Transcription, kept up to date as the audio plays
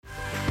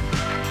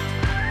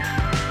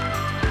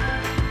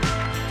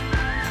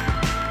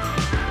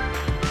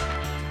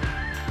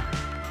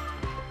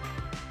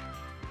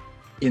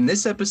In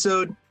this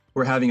episode,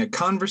 we're having a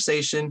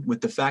conversation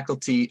with the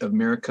faculty of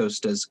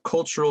MiraCosta's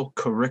Cultural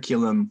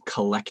Curriculum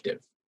Collective.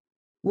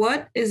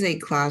 What is a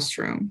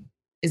classroom?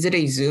 Is it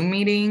a Zoom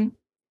meeting,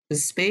 the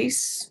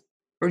space,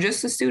 or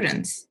just the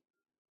students?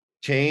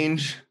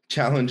 Change,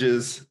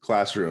 challenges,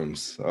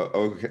 classrooms.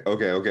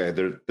 Okay.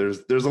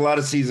 There's a lot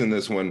of C's in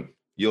this one.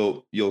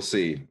 You'll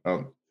see.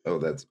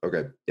 That's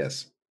okay.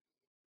 Yes.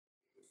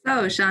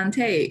 So,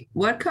 Shantae,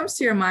 what comes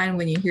to your mind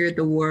when you hear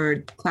the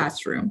word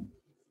classroom?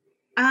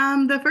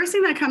 The first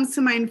thing that comes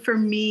to mind for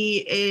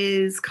me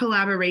is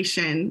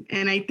collaboration.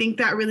 And I think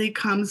that really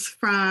comes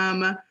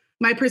from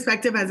my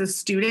perspective as a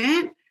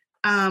student,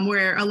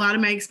 where a lot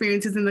of my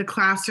experiences in the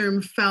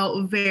classroom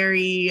felt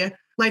very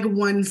like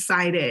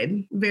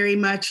one-sided, very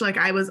much like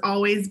I was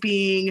always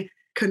being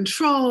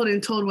controlled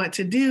and told what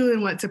to do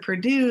and what to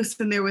produce.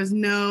 And there was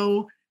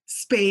no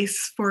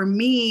space for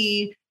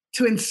me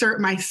to insert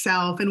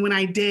myself. And when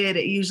I did,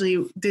 it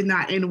usually did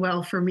not end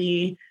well for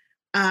me.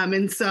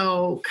 And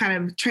so kind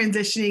of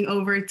transitioning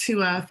over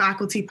to a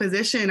faculty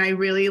position, I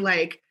really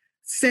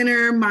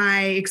center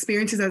my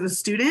experiences as a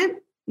student,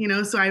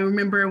 so I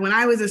remember when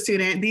I was a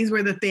student, these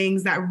were the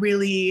things that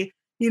really,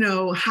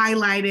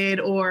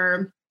 highlighted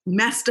or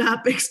messed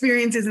up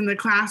experiences in the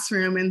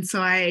classroom. And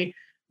so I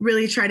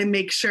really try to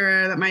make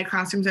sure that my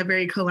classrooms are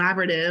very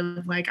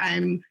collaborative, like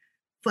I'm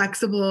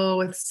flexible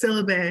with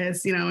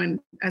syllabus, and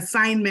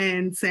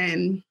assignments,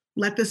 and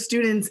let the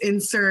students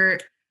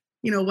insert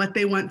what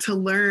they want to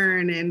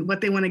learn and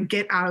what they want to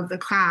get out of the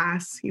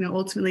class.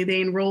 Ultimately they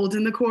enrolled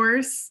in the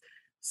course.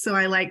 So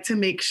I like to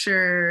make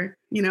sure,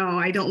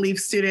 I don't leave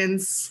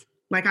students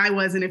like I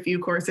was in a few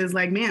courses,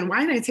 like, man,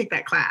 why did I take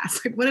that class?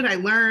 Like, what did I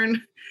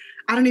learn?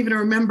 I don't even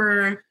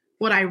remember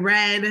what I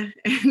read.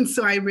 And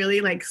so I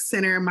really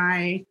center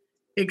my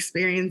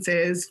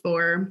experiences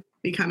for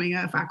becoming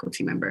a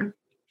faculty member.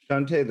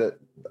 Shantae,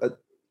 that,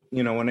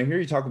 when I hear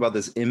you talk about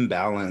this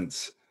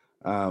imbalance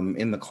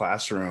in the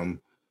classroom,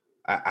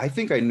 I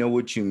think I know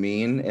what you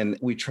mean, and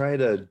we try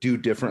to do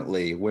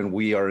differently when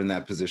we are in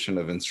that position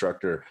of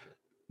instructor.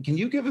 Can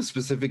you give a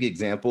specific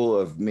example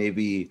of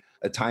maybe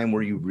a time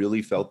where you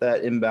really felt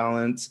that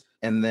imbalance,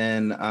 and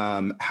then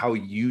how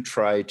you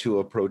try to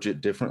approach it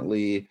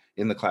differently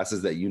in the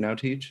classes that you now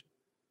teach?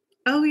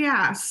 Oh,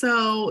 yeah.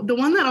 So the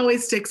one that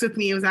always sticks with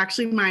me was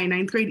actually my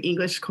 9th grade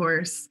English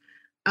course.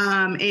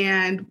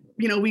 And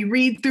we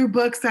read through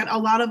books that a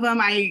lot of them,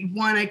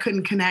 I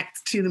couldn't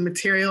connect to the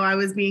material I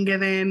was being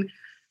given.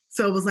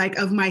 So it was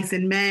Of Mice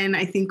and Men,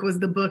 I think was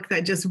the book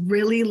that just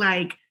really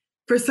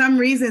for some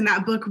reason,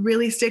 that book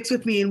really sticks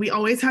with me. And we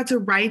always had to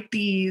write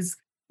these,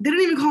 they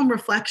didn't even call them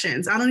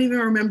reflections. I don't even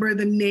remember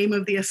the name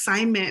of the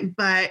assignment,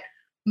 but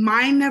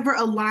mine never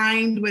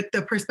aligned with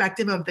the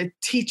perspective of the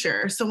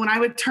teacher. So when I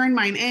would turn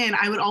mine in,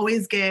 I would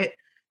always get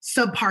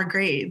subpar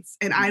grades.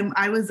 And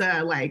I was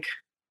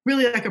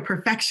really a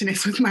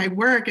perfectionist with my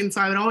work. And so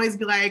I would always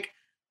be I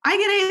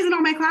get A's in all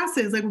my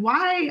classes.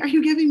 Why are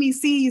you giving me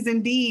C's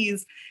and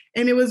D's?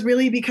 And it was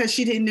really because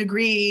she didn't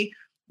agree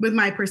with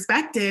my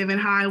perspective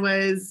and how I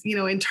was,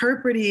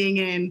 interpreting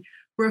and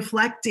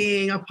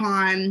reflecting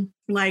upon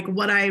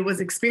what I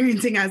was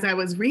experiencing as I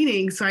was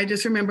reading. So I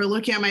just remember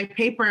looking at my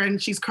paper and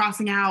she's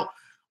crossing out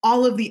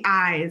all of the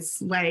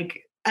I's.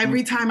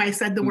 Every time I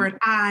said the word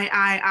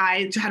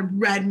I had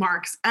red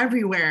marks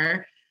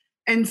everywhere.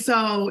 And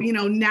so,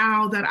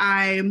 now that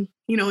I'm,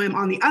 am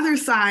on the other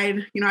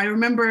side, I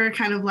remember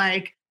kind of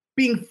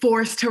being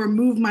forced to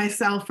remove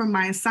myself from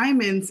my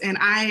assignments. And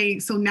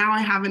so now I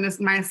have in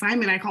my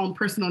assignment, I call them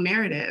personal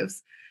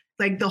narratives.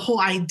 The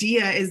whole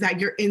idea is that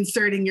you're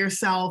inserting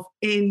yourself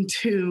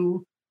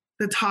into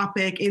the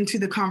topic, into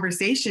the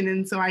conversation.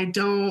 And so I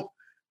don't,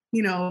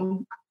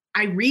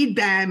 I read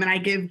them and I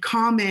give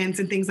comments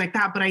and things like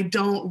that, but I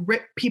don't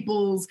rip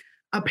people's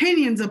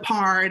opinions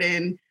apart.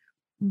 And,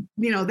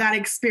 that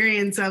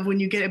experience of when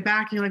you get it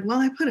back, you're well,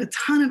 I put a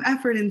ton of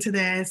effort into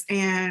this.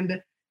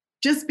 And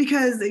just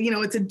because,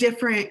 it's a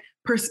different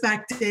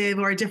perspective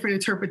or a different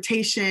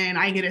interpretation,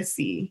 I get a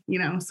C,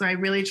 so I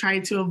really try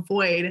to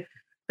avoid,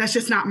 that's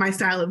just not my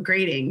style of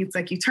grading.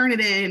 It's you turn it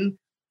in,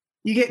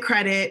 you get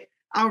credit,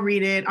 I'll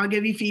read it, I'll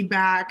give you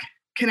feedback,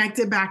 connect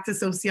it back to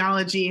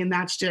sociology. And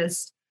that's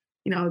just,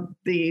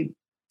 the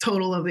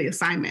total of the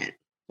assignment.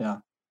 Yeah.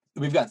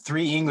 We've got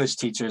 3 English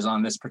teachers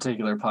on this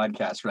particular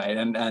podcast, right?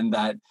 And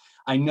that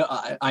I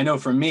know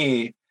for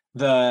me,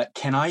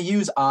 can I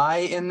use I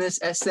in this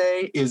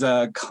essay is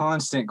a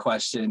constant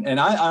question. And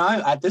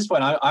I at this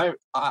point,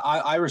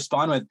 I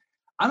respond with,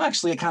 I'm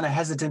actually kind of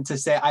hesitant to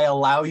say I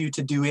allow you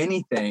to do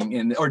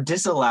anything or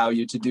disallow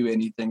you to do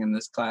anything in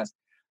this class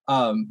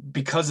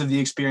because of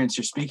the experience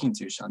you're speaking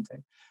to,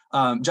 Shantae.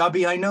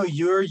 Jabi, I know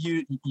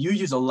you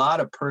use a lot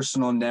of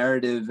personal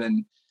narrative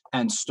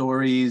and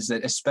stories,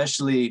 that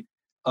especially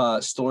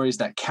stories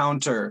that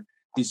counter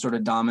these sort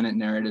of dominant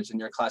narratives in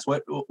your class.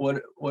 What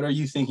are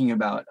you thinking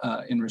about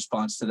in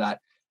response to that?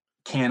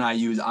 Can I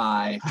use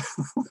I?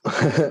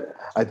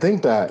 I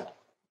think that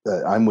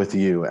I'm with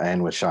you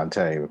and with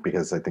Shantae,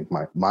 because I think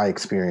my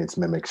experience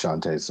mimics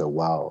Shantae so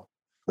well.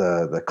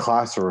 The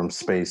classroom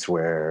space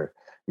where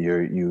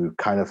you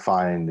kind of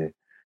find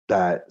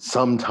that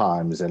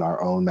sometimes in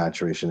our own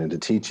maturation into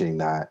teaching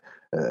that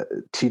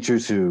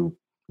teachers who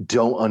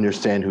don't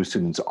understand who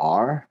students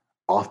are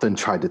often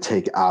try to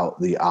take out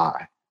the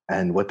I.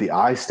 And what the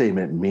I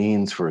statement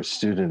means for a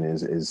student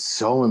is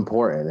so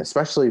important,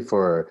 especially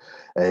for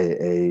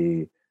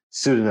a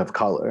student of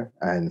color.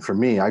 And for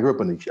me, I grew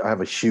up I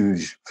have a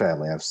huge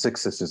family. I have 6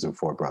 sisters and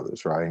 4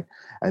 brothers, right?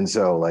 And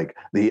so like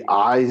the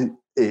I,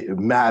 it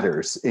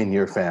matters in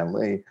your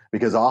family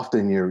because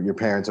often your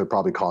parents are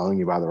probably calling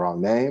you by the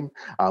wrong name,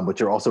 but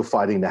you're also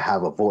fighting to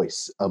have a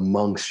voice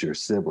amongst your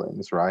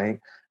siblings, right?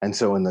 And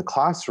so in the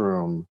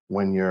classroom,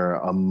 when you're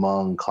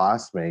among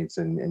classmates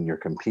and you're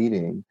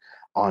competing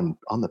on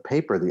the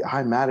paper, the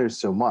I matters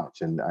so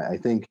much. And I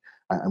think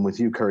I'm with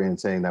you, Curry, in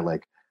saying that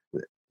like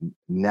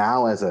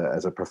now as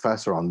a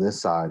professor on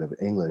this side of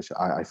English,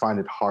 I find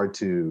it hard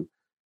to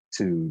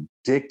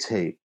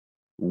dictate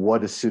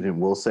what a student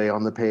will say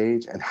on the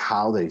page and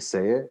how they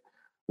say it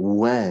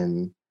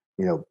when,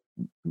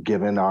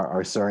 given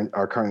our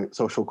current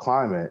social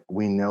climate,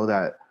 we know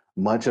that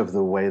much of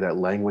the way that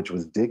language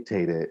was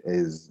dictated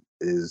is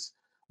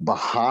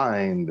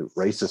behind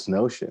racist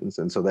notions.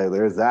 And so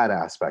there's that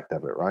aspect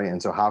of it, right?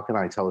 And so how can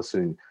I tell a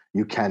student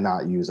you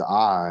cannot use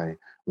I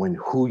when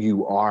who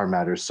you are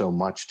matters so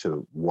much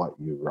to what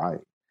you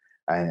write?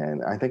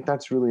 And I think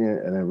that's really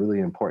a really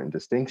important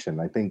distinction.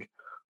 I think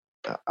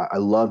I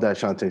love that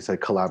Shante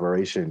said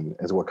collaboration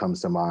is what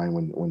comes to mind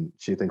when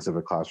she thinks of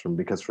a classroom,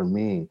 because for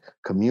me,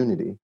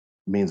 community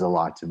means a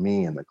lot to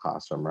me in the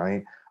classroom,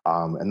 right?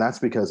 And that's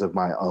because of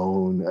my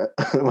own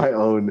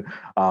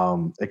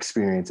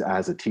experience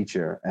as a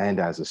teacher and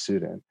as a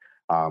student.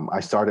 I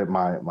started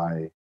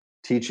my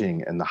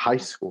teaching in the high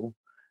school.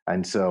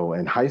 And so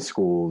in high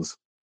schools,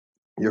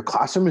 your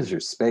classroom is your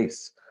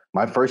space.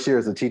 My first year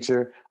as a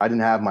teacher, I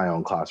didn't have my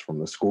own classroom.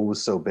 The school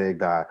was so big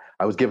that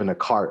I was given a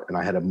cart and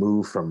I had to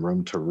move from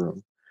room to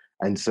room.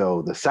 And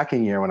so the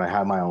second year when I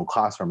had my own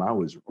classroom, I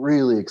was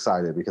really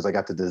excited because I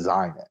got to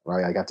design it,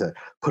 right? I got to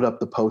put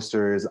up the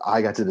posters.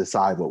 I got to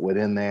decide what went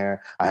in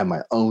there. I had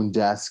my own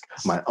desk,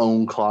 my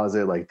own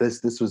closet. Like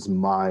this was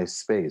my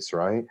space,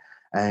 right?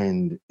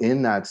 And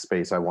in that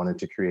space, I wanted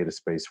to create a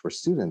space for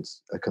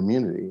students, a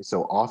community.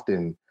 So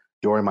often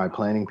during my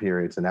planning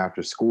periods and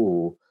after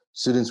school,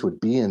 students would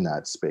be in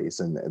that space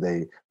and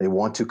they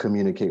want to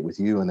communicate with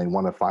you and they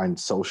want to find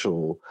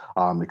social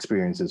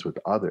experiences with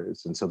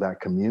others. And so that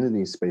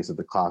community space of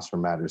the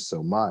classroom matters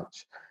so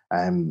much.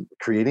 And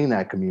creating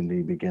that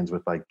community begins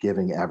with like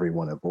giving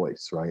everyone a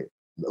voice, right?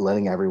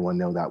 Letting everyone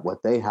know that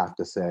what they have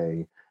to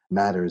say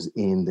matters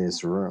in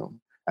this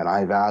room. And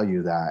I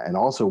value that and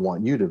also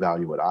want you to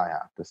value what I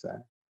have to say.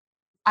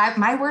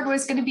 My word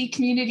was going to be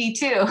community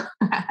too.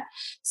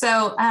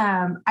 So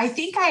I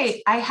think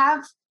I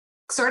have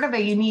sort of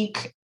a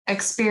unique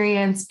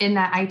experience in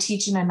that I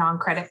teach in a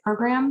non-credit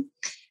program.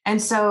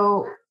 And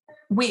so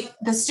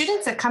the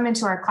students that come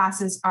into our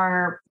classes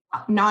are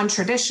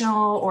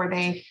non-traditional, or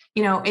they,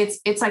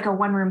 it's like a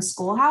one-room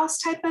schoolhouse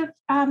type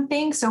of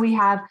thing. So we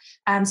have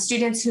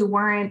students who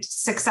weren't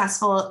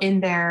successful in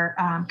their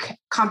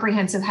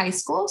comprehensive high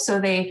school. So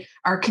they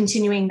are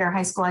continuing their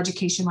high school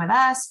education with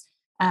us.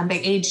 They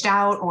aged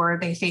out or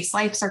they faced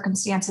life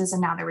circumstances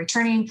and now they're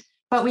returning.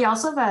 But we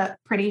also have a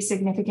pretty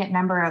significant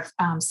number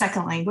of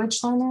second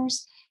language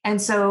learners.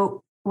 And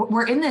so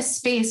we're in this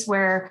space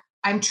where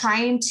I'm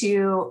trying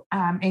to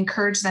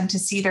encourage them to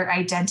see their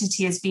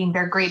identity as being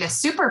their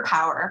greatest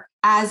superpower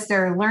as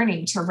they're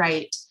learning to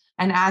write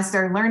and as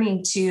they're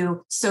learning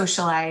to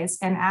socialize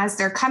and as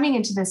they're coming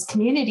into this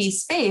community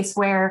space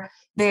where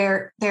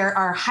there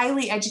are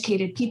highly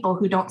educated people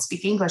who don't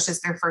speak English as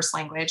their first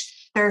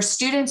language. There are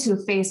students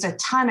who faced a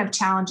ton of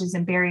challenges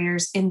and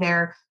barriers in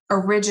their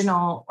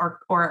original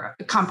or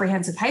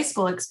comprehensive high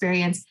school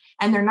experience.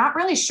 And they're not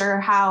really sure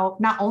how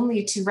not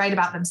only to write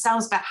about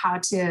themselves, but how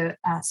to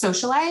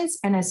socialize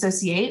and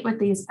associate with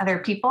these other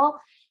people.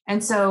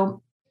 And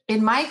so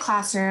in my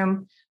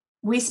classroom,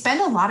 we spend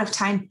a lot of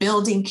time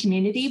building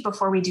community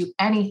before we do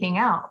anything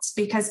else,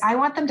 because I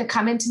want them to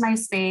come into my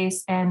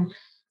space and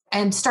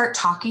start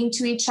talking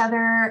to each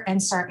other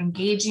and start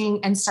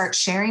engaging and start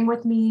sharing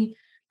with me.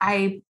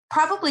 I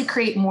probably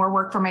create more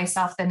work for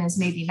myself than is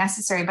maybe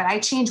necessary, but I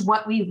change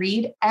what we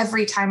read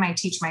every time I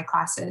teach my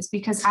classes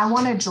because I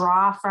want to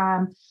draw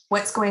from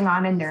what's going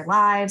on in their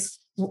lives,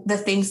 the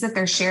things that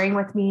they're sharing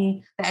with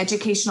me, the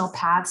educational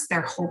paths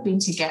they're hoping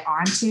to get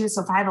onto.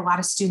 So if I have a lot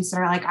of students that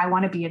are like, I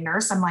want to be a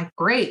nurse, I'm like,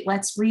 great,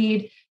 let's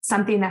read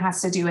something that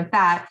has to do with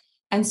that.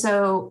 And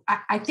so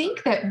I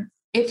think that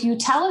if you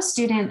tell a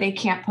student they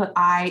can't put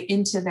I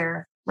into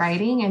their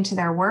writing, into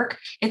their work,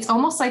 it's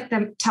almost like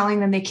them telling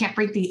them they can't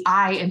bring the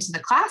I into the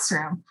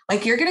classroom.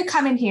 Like you're going to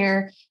come in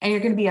here and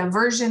you're going to be a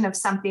version of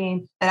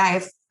something that I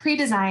have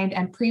pre-designed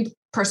and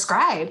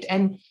prescribed.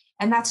 And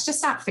that's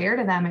just not fair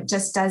to them. It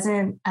just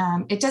doesn't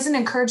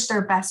encourage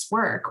their best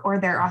work or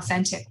their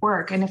authentic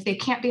work. And if they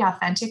can't be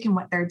authentic in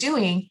what they're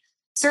doing,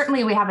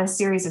 certainly we have a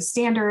series of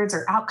standards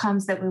or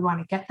outcomes that we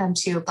want to get them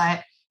to,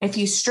 but if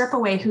you strip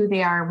away who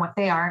they are and what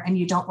they are, and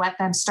you don't let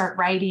them start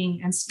writing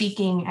and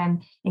speaking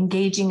and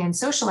engaging and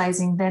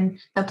socializing, then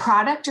the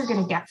product you're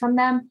going to get from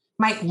them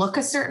might look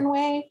a certain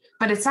way,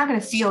 but it's not going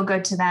to feel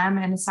good to them,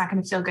 and it's not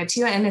going to feel good to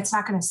you, and it's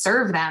not going to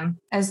serve them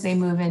as they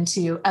move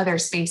into other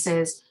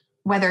spaces,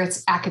 whether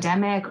it's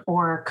academic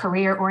or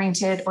career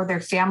oriented or their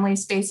family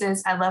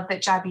spaces. I love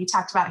that Javi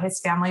talked about his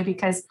family,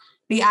 because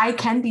the I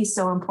can be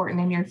so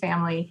important in your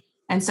family.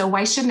 And so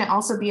why shouldn't it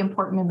also be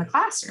important in the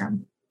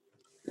classroom?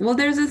 Well,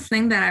 there's this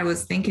thing that I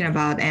was thinking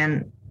about,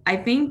 and I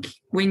think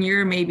when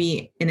you're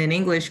maybe in an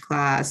English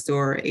class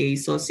or a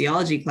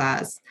sociology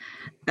class,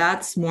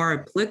 that's more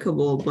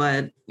applicable.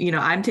 But,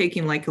 I'm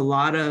taking like a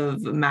lot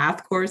of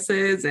math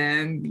courses,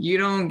 and you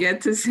don't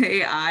get to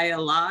say I a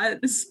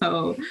lot.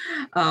 So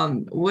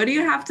what do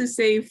you have to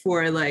say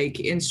for like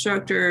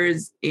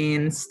instructors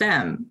in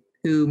STEM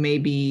who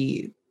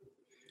maybe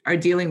are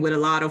dealing with a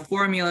lot of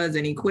formulas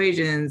and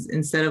equations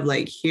instead of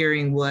like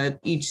hearing what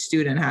each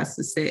student has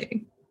to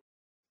say?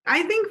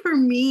 I think for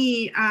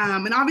me,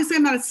 and obviously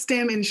I'm not a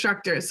STEM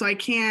instructor, so I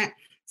can't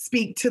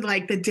speak to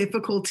like the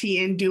difficulty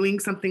in doing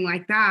something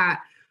like that.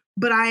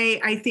 But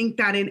I think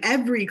that in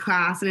every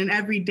class and in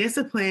every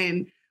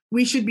discipline,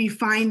 we should be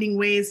finding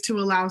ways to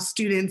allow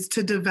students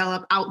to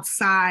develop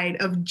outside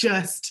of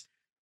just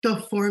the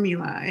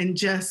formula and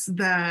just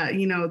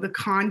the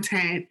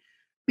content.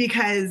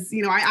 Because,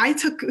 I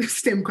took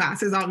STEM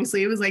classes,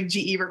 obviously it was like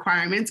GE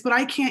requirements, but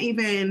I can't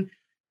even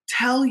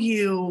tell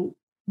you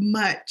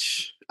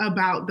much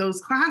about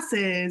those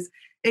classes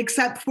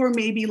except for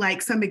maybe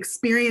like some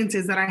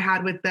experiences that I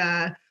had with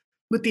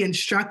the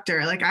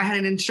instructor. Like I had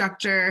an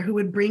instructor who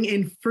would bring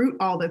in fruit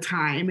all the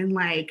time,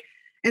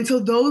 and so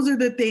those are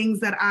the things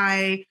that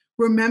I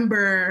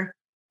remember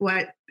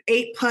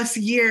 8+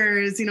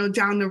 years,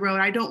 down the road.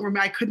 I don't remember,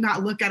 I could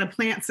not look at a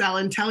plant cell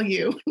and tell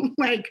you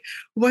like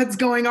what's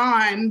going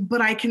on,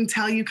 but I can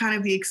tell you kind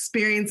of the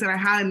experience that I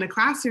had in the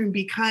classroom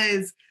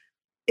because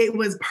it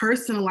was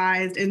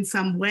personalized in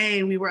some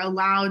way. We were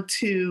allowed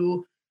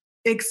to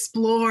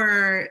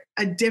explore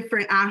a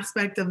different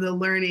aspect of the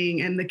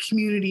learning and the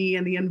community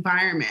and the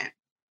environment.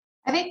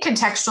 I think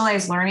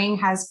contextualized learning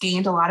has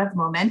gained a lot of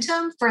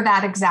momentum for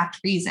that exact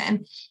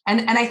reason.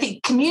 And I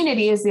think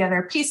community is the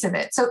other piece of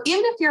it. So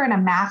even if you're in a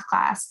math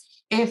class,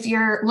 if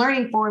you're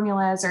learning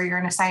formulas or you're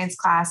in a science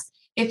class,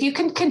 if you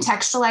can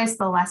contextualize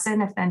the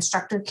lesson, if the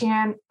instructor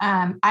can,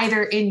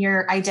 either in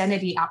your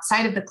identity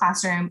outside of the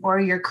classroom or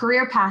your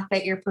career path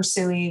that you're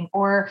pursuing,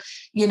 or,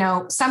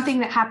 something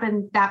that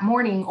happened that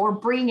morning, or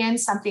bring in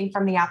something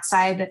from the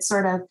outside that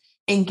sort of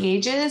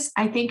engages,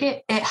 I think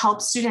it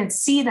helps students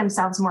see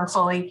themselves more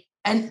fully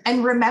and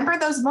remember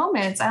those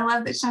moments. I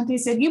love that Shanti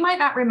said, you might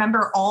not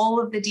remember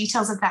all of the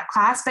details of that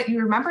class, but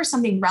you remember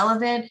something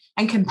relevant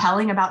and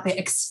compelling about the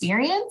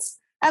experience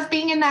of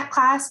being in that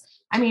class.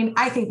 I mean,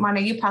 I think,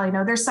 Mana, you probably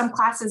know there's some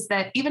classes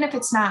that even if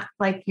it's not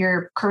like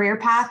your career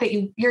path, that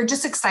you're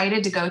just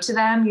excited to go to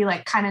them. You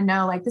like kind of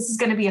know like this is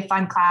going to be a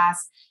fun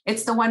class.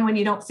 It's the one when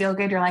you don't feel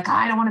good. You're like,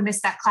 I don't want to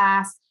miss that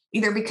class,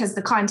 either because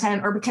the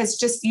content or because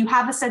just you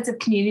have a sense of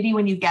community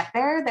when you get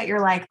there that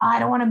you're like, I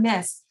don't want to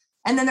miss.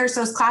 And then there's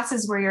those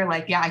classes where you're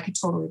like, yeah, I could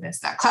totally miss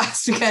that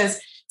class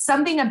because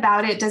something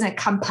about it doesn't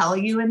compel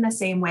you in the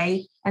same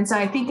way. And so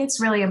I think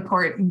it's really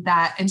important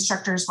that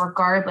instructors,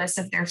 regardless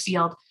of their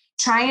field,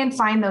 try and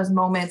find those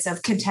moments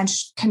of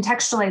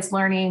contextualized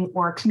learning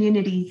or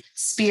community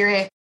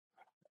spirit.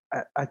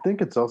 I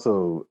think it's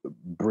also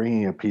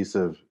bringing a piece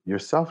of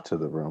yourself to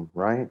the room,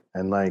 right?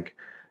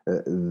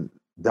 And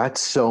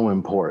that's so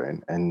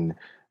important. And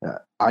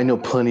I know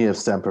plenty of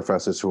STEM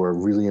professors who are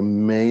really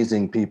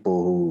amazing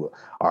people who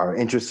are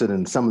interested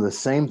in some of the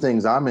same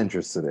things I'm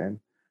interested in,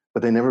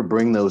 but they never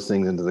bring those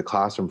things into the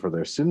classroom for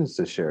their students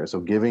to share.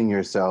 So giving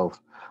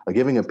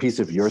a piece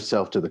of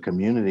yourself to the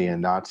community and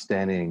not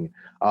standing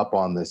up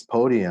on this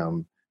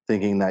podium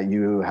thinking that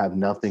you have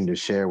nothing to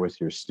share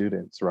with your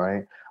students,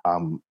 right?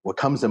 What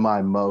comes to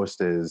mind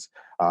most is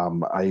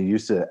I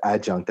used to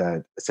adjunct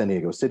at San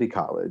Diego City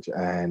College,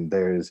 and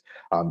there's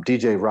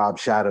DJ Rob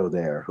Shadow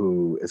there,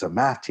 who is a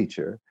math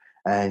teacher,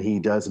 and he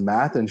does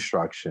math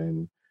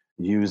instruction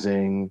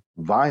using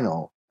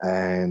vinyl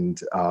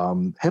and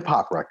hip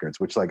hop records,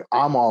 which like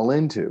I'm all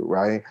into,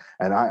 right?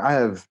 And I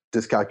have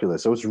dyscalculia,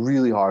 so it's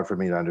really hard for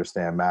me to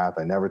understand math.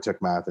 I never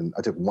took math, and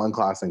I took one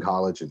class in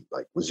college and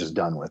like was just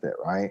done with it,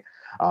 right?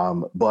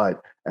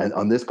 But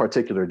on this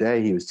particular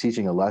day, he was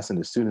teaching a lesson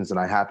to students, and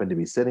I happened to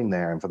be sitting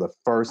there, and for the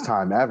first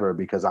time ever,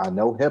 because I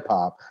know hip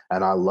hop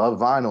and I love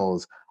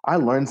vinyls, I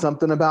learned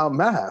something about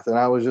math. And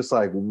I was just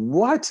like,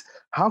 what?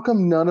 How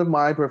come none of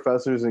my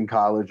professors in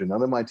college or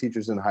none of my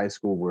teachers in high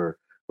school were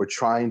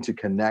trying to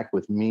connect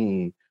with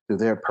me through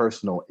their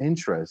personal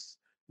interests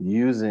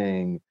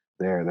using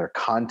their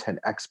content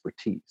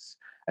expertise?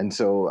 And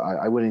so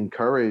I would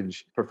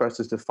encourage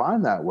professors to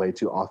find that way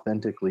to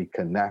authentically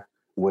connect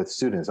with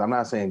students. I'm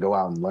not saying go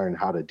out and learn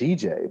how to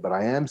DJ, but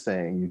I am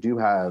saying you do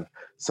have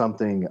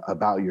something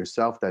about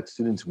yourself that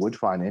students would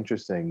find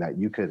interesting that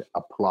you could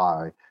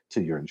apply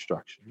to your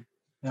instruction.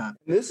 Yeah.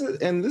 This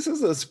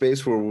is a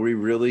space where we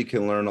really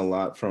can learn a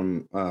lot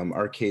from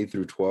our K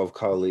through 12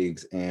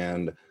 colleagues,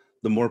 and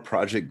the more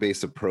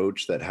project-based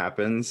approach that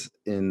happens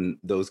in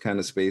those kind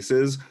of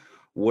spaces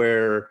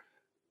where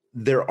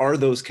there are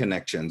those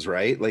connections,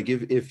 right? Like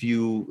if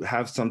you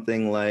have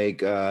something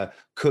like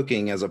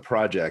cooking as a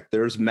project,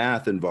 there's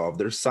math involved,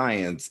 there's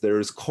science,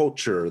 there's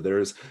culture,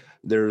 there's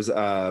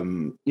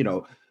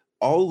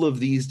all of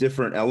these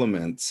different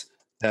elements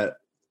that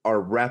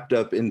are wrapped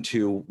up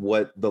into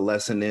what the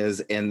lesson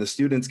is, and the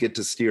students get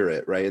to steer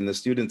it, right? And the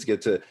students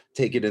get to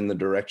take it in the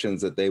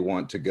directions that they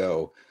want to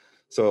go.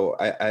 So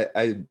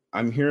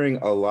I'm hearing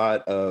a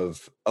lot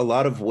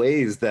of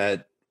ways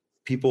that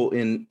people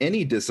in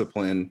any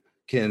discipline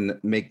can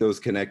make those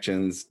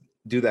connections,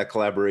 do that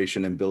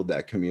collaboration, and build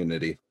that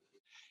community.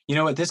 You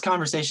know what this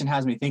conversation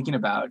has me thinking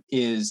about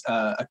is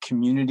a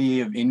community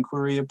of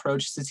inquiry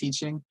approach to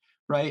teaching,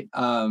 right?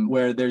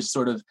 Where there's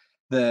sort of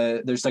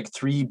there's like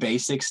three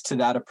basics to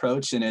that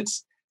approach, and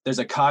there's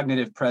a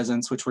cognitive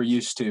presence, which we're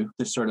used to,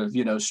 the sort of,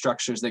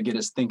 structures that get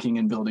us thinking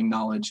and building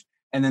knowledge.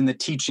 And then the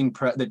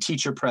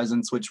teacher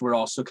presence, which we're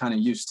also kind of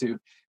used to,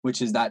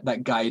 which is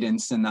that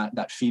guidance and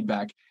that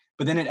feedback.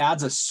 But then it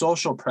adds a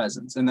social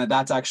presence, and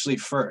that's actually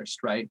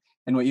first, right?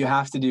 And what you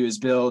have to do is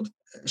build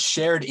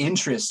shared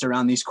interest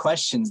around these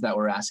questions that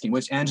we're asking,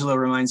 which, Angela,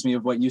 reminds me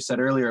of what you said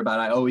earlier about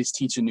I always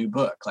teach a new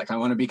book. Like I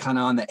want to be kind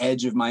of on the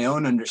edge of my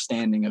own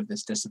understanding of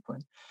this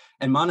discipline.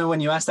 And Mano, when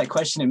you asked that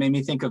question, it made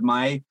me think of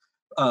my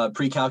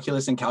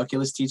pre-calculus and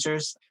calculus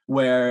teachers,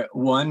 where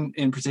one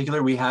in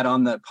particular we had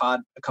on the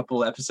pod a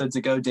couple episodes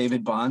ago,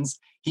 David Bonds.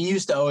 He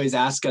used to always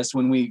ask us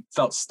when we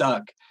felt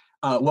stuck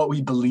what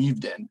we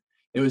believed in.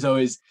 It was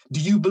always, do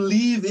you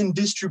believe in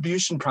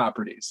distribution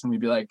properties? And we'd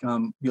be like,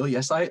 well,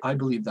 yes, I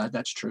believe that.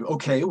 That's true.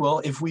 Okay, well,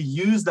 if we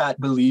use that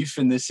belief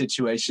in this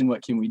situation,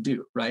 what can we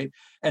do, right?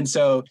 And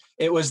so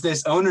it was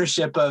this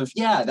ownership of,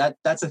 yeah,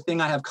 that's a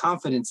thing I have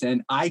confidence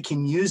in. I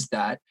can use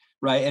that,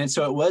 right? And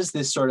so it was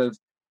this sort of,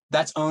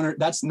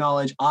 that's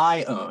knowledge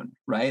I own,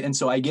 right? And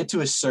so I get to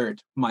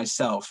assert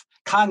myself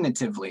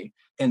cognitively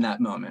in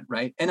that moment,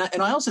 right? And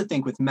I also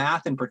think with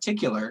math in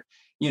particular,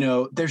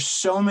 there's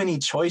so many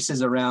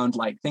choices around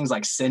like things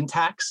like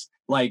syntax.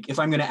 Like if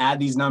I'm going to add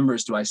these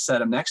numbers, do I set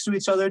them next to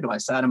each other? Do I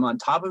set them on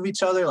top of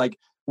each other? Like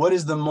what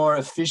is the more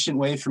efficient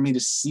way for me to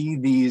see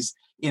these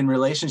in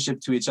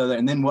relationship to each other?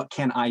 And then what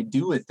can I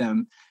do with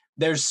them?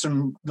 There's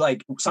some,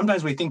 like,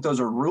 sometimes we think those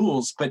are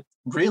rules, but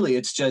really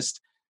it's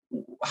just,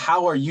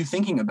 how are you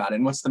thinking about it?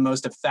 And what's the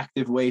most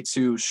effective way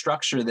to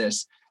structure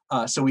this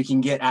so we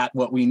can get at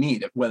what we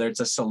need, whether it's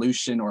a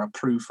solution or a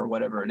proof or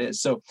whatever it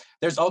is. So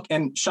there's all,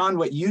 and Sean,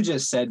 what you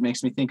just said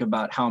makes me think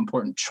about how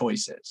important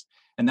choice is.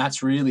 And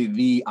that's really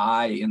the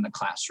I in the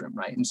classroom,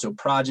 right? And so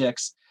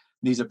projects,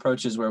 these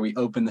approaches where we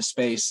open the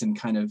space and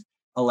kind of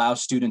allow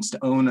students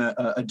to own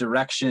a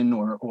direction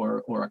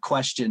or a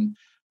question,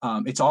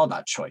 it's all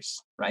about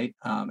choice, right?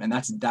 And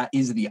that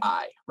is the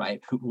I,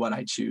 right? What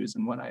I choose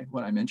and what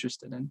I'm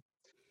interested in.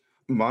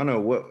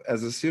 Mano,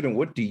 as a student,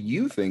 what do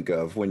you think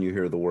of when you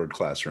hear the word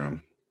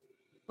classroom?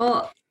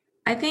 Well,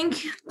 I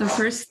think the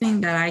first thing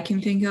that I can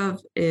think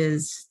of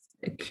is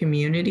a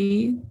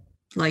community,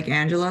 like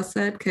Angela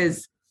said,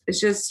 because it's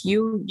just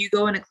you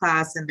go in a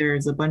class and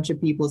there's a bunch of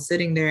people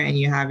sitting there and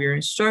you have your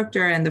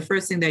instructor, and the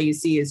first thing that you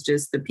see is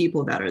just the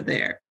people that are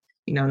there.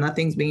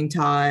 Nothing's being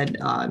taught.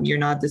 You're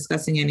not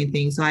discussing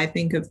anything. So I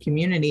think of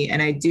community,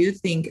 and I do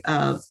think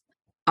of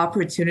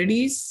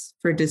opportunities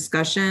for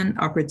discussion,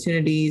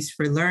 opportunities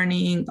for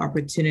learning,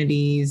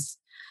 opportunities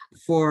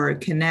for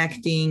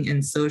connecting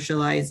and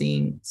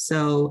socializing.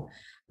 So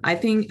I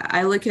think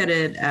I look at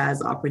it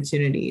as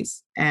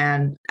opportunities.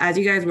 And as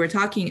you guys were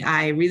talking,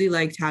 I really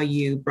liked how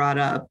you brought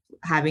up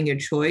having a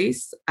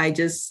choice.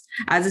 As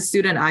a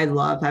student, I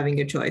love having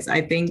a choice.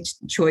 I think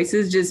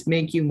choices just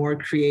make you more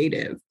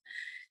creative.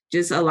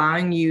 Just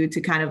allowing you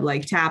to kind of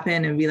like tap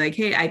in and be like,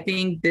 hey, I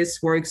think this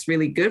works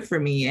really good for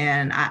me.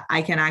 And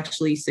I can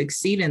actually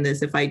succeed in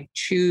this if I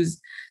choose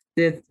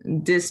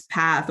this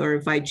path, or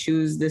if I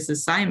choose this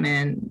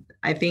assignment.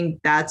 I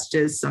think that's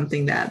just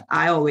something that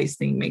I always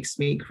think makes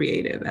me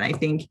creative. And I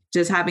think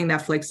just having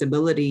that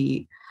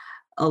flexibility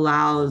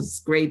allows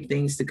great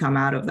things to come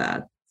out of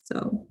that.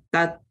 So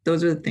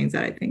those are the things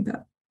that I think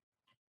of.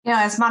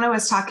 As Mano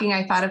was talking,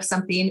 I thought of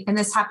something, and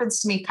this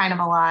happens to me kind of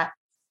a lot.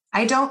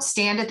 I don't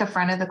stand at the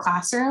front of the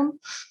classroom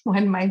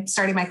when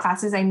starting my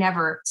classes. I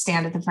never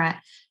stand at the front.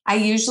 I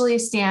usually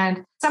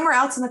stand somewhere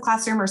else in the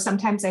classroom, or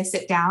sometimes I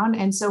sit down.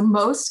 And so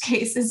most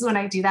cases when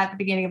I do that at the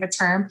beginning of a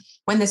term,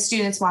 when the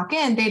students walk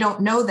in, they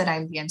don't know that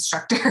I'm the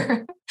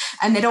instructor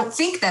and they don't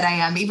think that I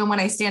am. Even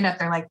when I stand up,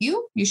 they're like,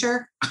 you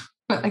sure?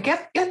 But like,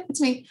 yep, it's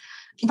me.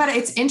 But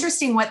it's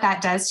interesting what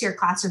that does to your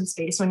classroom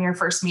space when you're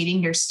first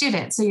meeting your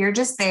students. So you're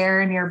just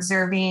there and you're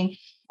observing.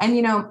 And,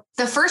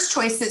 the first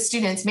choice that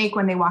students make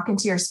when they walk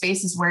into your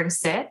space is where to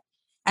sit.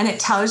 And it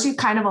tells you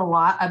kind of a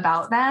lot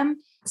about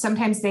them.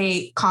 Sometimes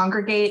they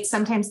congregate.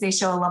 Sometimes they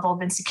show a level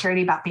of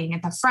insecurity about being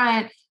at the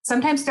front.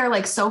 sometimes they're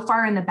like so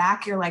far in the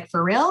back, you're like,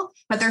 for real,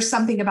 but there's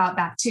something about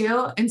that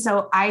too. And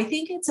so I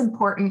think it's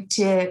important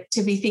to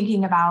be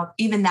thinking about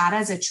even that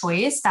as a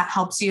choice that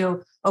helps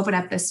you open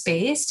up the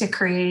space to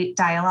create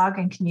dialogue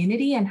and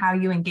community and how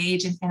you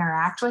engage and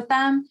interact with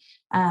them.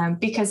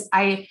 Because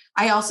I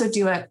also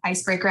do an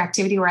icebreaker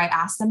activity where I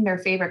ask them their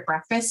favorite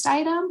breakfast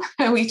item.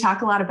 We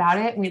talk a lot about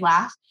it and we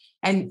laugh.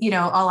 And, a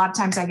lot of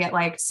times I get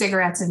like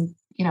cigarettes and,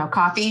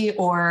 coffee,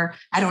 or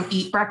I don't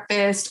eat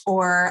breakfast,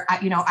 or, I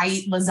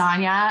eat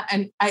lasagna.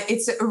 And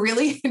it's a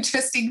really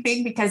interesting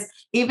thing because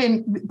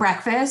even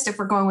breakfast, if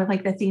we're going with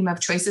like the theme of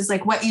choices,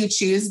 like what you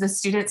choose,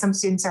 some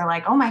students are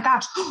like, oh my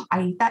gosh,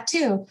 I eat that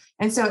too.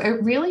 And so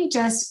it really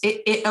just,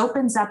 it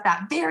opens up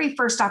that very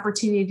first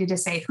opportunity to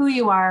say who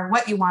you are,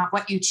 what you want,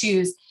 what you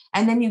choose.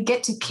 And then you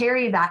get to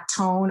carry that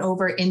tone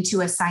over into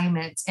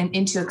assignments and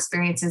into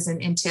experiences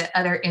and into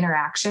other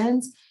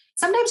interactions.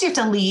 Sometimes you have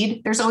to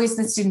lead. There's always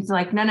the students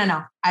like, no,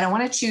 I don't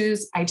want to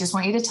choose. I just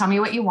want you to tell me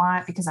what you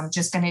want because I'm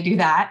just going to do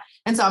that.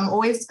 And so I'm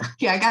always,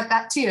 I got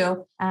that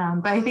too.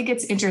 But I think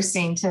it's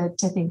interesting to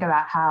think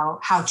about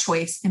how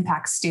choice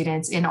impacts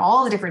students in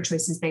all the different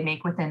choices they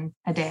make within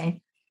a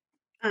day.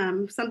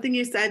 Something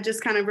you said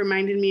just kind of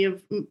reminded me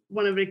of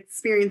one of the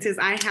experiences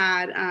I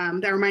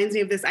had that reminds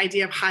me of this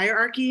idea of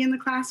hierarchy in the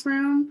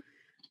classroom.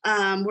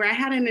 Where I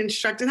had an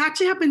instructor, it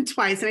actually happened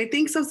twice. And I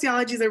think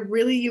sociology is a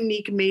really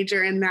unique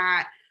major in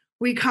that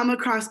we come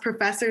across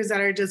professors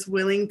that are just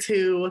willing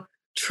to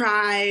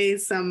try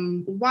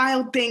some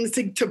wild things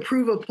to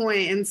prove a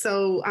point. And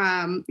so,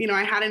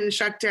 I had an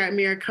instructor at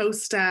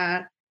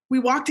MiraCosta. We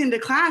walked into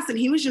class and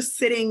he was just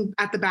sitting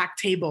at the back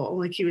table.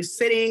 Like he was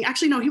sitting,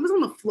 actually, no, he was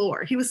on the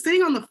floor. He was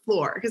sitting on the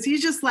floor because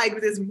he's just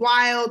like this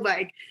wild,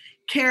 like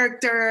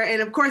character.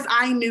 And of course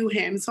I knew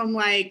him. So I'm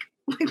like,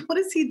 what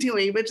is he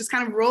doing? But just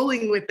kind of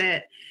rolling with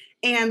it.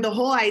 And the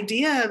whole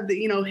idea of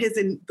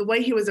the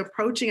way he was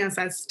approaching us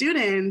as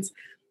students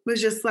was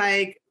just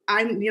like,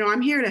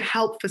 I'm here to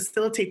help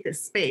facilitate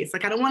this space.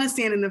 Like, I don't want to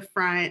stand in the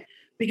front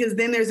because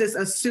then there's this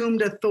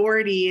assumed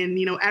authority and,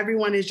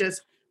 everyone is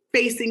just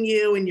facing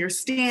you and you're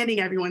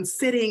standing, everyone's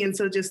sitting. And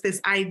so just this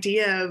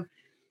idea of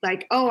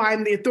like, oh,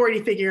 I'm the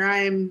authority figure.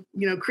 I'm,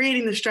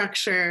 creating the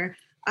structure.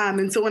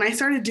 And so when I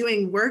started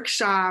doing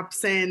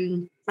workshops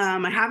and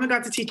I haven't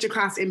got to teach a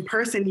class in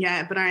person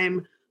yet, but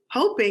I'm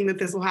hoping that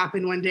this will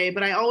happen one day.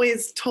 But I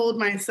always told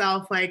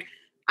myself, like,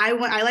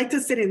 I like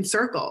to sit in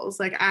circles.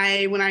 Like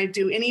when I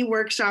do any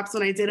workshops,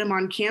 when I did them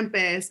on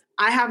campus,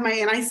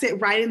 I sit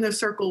right in the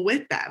circle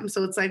with them.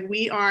 So it's like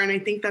and I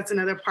think that's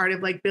another part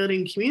of like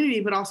building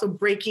community, but also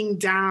breaking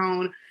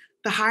down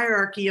the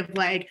hierarchy of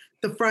like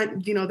the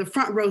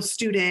front row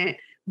student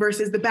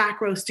versus the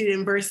back row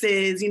student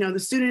versus, the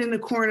student in the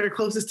corner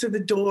closest to the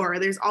door.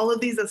 There's all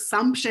of these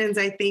assumptions,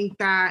 I think,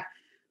 that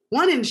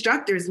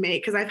instructors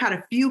make, because I've had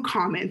a few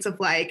comments of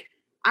like,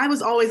 I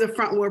was always a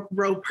front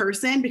row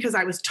person because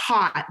I was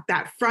taught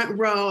that front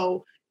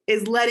row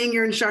is letting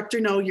your instructor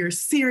know you're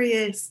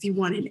serious, you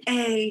want an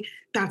A,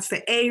 that's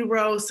the A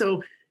row.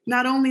 So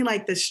not only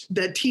like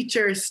the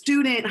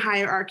teacher-student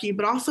hierarchy,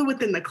 but also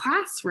within the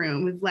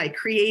classroom with like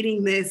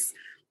creating this,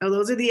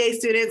 those are the A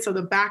students, so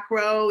the back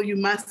row, you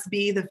must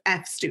be the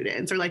F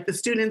students, or like the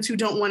students who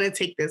don't want to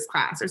take this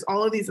class. There's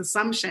all of these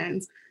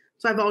assumptions.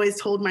 So I've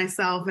always told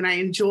myself, and I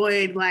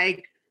enjoyed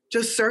like,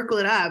 just circle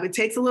it up. It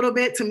takes a little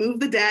bit to move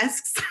the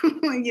desks,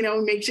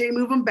 make sure you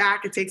move them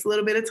back. It takes a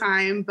little bit of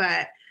time,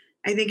 but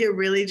I think it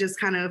really just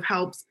kind of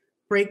helps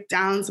break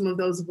down some of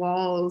those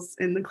walls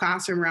in the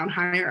classroom around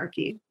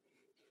hierarchy.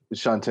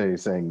 Shantae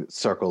saying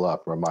circle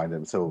up, remind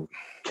him. So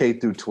K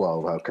through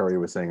 12, how Curry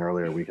was saying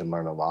earlier, we can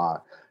learn a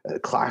lot.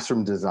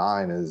 Classroom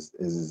design is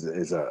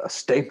a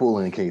staple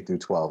in K through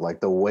 12.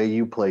 Like the way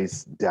you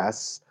place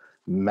desks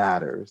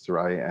matters,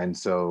 right? And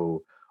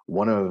so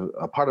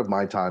a part of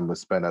my time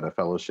was spent at a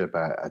fellowship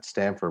at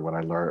Stanford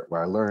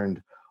where I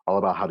learned all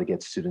about how to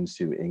get students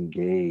to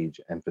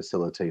engage and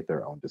facilitate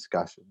their own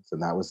discussions.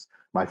 And that was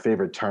my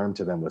favorite term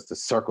to them, was to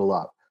circle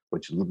up,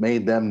 which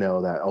made them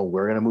know that, oh,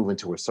 we're going to move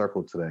into a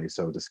circle today.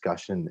 So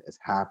discussion is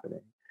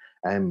happening.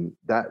 And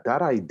that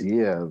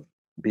idea of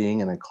being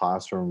in a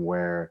classroom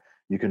where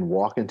you can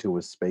walk into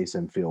a space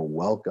and feel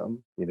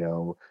welcome,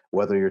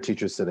 whether your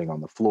teacher's sitting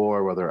on the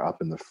floor, whether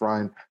up in the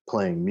front,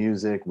 playing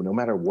music, no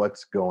matter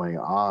what's going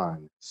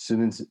on,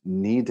 students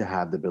need to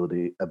have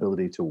the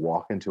ability to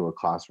walk into a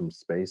classroom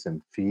space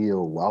and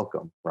feel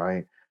welcome,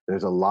 right?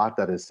 There's a lot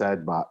that is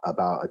said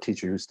about a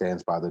teacher who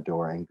stands by the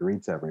door and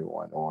greets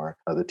everyone, or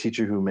the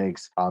teacher who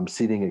makes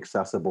seating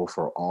accessible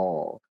for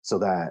all, so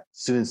that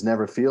students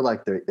never feel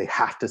like they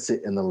have to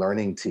sit in the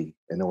learning tee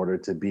in order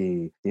to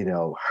be,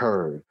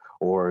 heard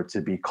or to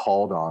be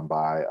called on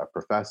by a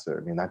professor.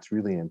 I mean, that's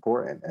really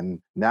important.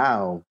 And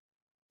now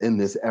in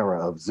this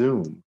era of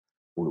Zoom,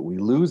 we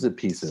lose a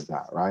piece of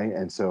that, right?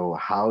 And so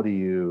how do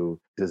you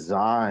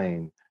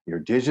design your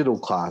digital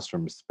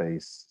classroom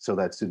space so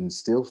that students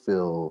still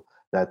feel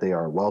that they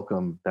are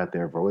welcome, that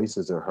their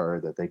voices are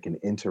heard, that they can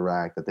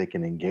interact, that they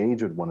can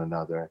engage with one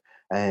another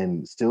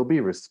and still be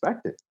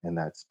respected in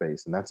that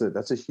space? And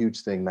that's a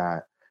huge thing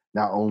that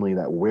not only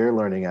that we're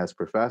learning as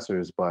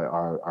professors, but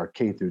our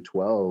K through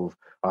 12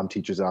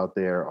 teachers out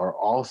there are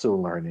also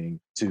learning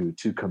to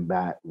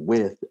combat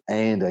with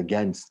and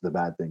against the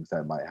bad things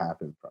that might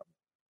happen from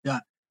it. Yeah.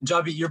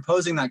 Javi, you're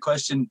posing that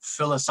question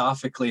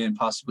philosophically and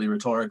possibly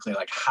rhetorically,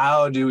 like,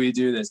 how do we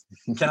do this?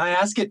 Can I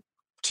ask it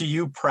to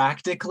you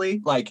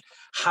practically? Like,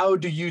 how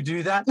do you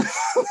do that?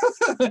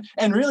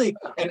 And really,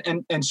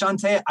 and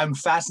Shantae, I'm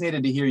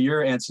fascinated to hear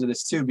your answer to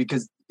this too,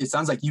 because it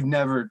sounds like you've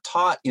never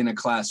taught in a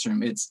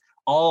classroom. It's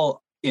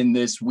all in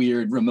this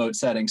weird remote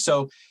setting.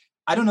 So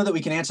I don't know that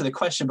we can answer the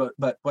question,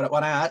 but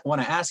what I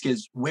want to ask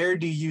is, where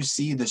do you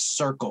see the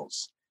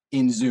circles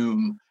in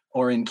Zoom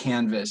or in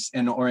Canvas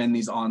or in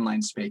these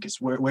online spaces?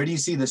 Where do you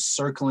see the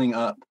circling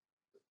up?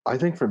 I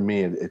think for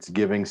me, it's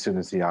giving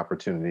students the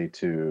opportunity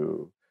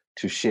to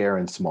share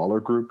in smaller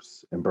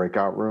groups and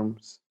breakout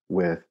rooms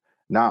with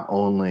not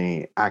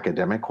only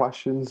academic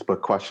questions,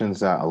 but questions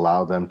that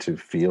allow them to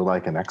feel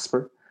like an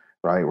expert,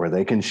 right? Where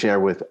they can share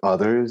with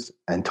others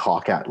and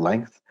talk at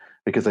length,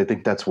 because I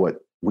think that's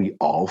what we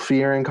all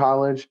fear in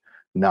college,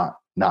 not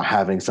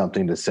having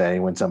something to say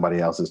when somebody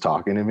else is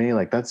talking to me.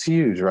 Like, that's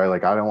huge, right?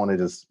 Like, I don't want to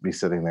just be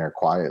sitting there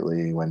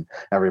quietly when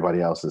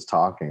everybody else is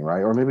talking,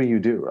 right? Or maybe you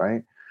do,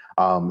 right?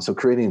 So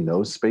creating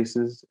those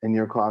spaces in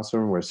your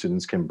classroom where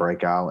students can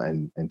break out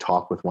and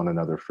talk with one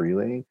another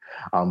freely,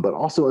 but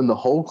also in the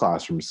whole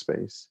classroom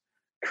space,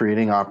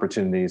 creating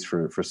opportunities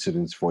for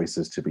students'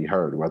 voices to be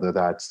heard, whether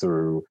that's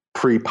through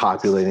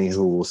pre-populating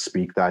who will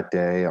speak that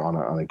day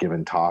on a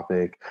given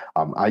topic.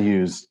 I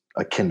use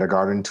a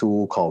kindergarten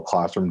tool called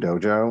Classroom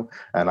Dojo,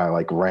 and I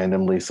like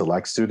randomly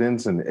select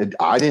students, and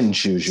I didn't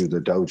choose you,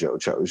 the dojo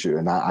chose you,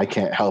 and I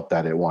can't help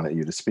that it wanted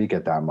you to speak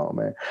at that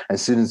moment. And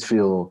students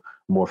feel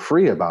more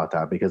free about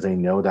that because they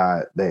know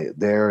that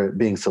they're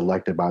being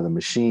selected by the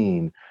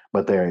machine,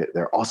 but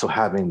they're also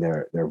having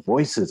their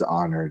voices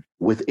honored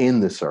within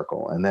the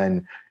circle. And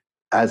then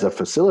as a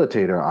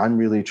facilitator, I'm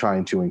really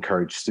trying to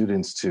encourage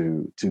students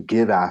to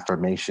give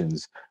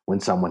affirmations when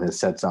someone has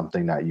said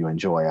something that you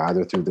enjoy,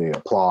 either through the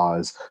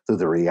applause, through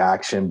the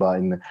reaction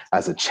button,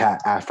 as a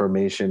chat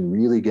affirmation,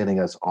 really getting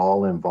us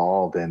all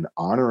involved and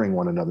honoring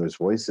one another's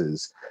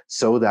voices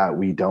so that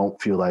we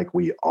don't feel like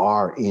we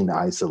are in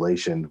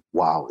isolation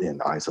while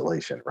in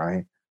isolation,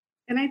 right?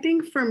 And I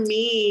think for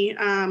me,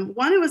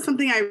 one, it was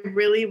something I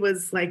really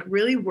was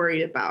really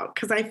worried about,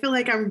 because I feel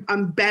like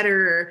I'm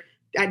better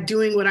at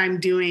doing what I'm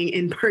doing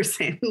in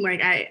person.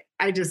 Like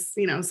I just,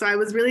 so I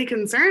was really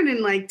concerned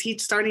in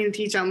starting to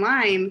teach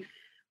online.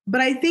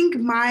 But I think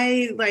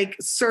my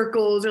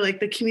circles or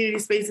the community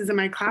spaces in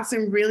my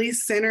classroom really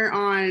center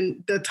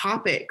on the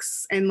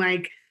topics and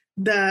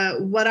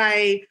what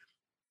I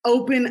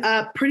open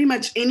up. Pretty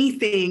much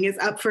anything is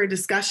up for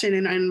discussion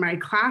in my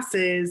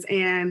classes.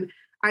 And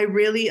I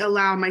really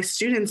allow my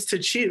students to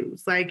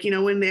choose,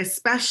 when they,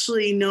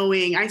 especially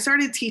knowing I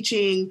started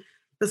teaching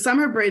the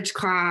Summer Bridge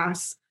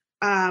class,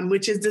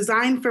 which is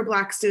designed for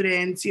Black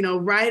students,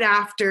 right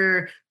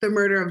after the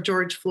murder of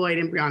George Floyd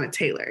and Breonna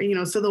Taylor,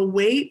 so the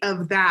weight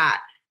of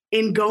that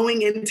in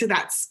going into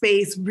that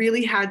space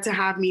really had to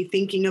have me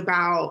thinking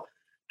about,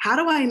 how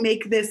do I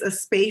make this a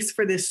space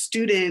for the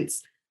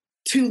students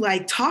to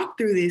talk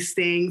through these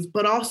things,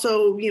 but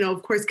also,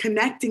 of course,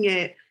 connecting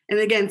it. And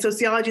again,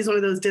 sociology is one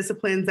of those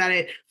disciplines that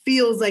it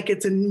feels like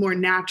it's a more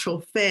natural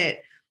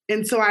fit.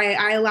 And so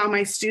I allow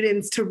my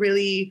students to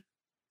really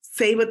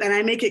say and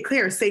I make it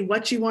clear, say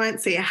what you want,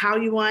 say how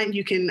you want.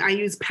 I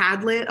use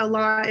Padlet a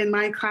lot in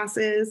my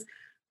classes,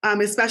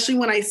 especially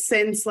when I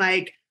sense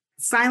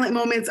silent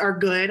moments are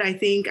good. I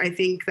think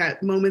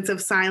that moments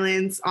of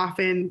silence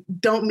often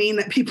don't mean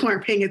that people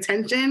aren't paying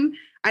attention.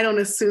 I don't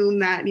assume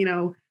that,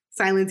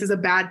 silence is a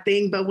bad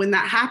thing. But when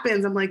that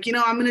happens, I'm I'm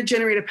going to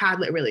generate a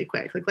Padlet really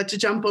quick. Let's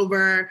jump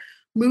over,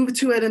 move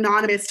to an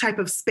anonymous type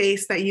of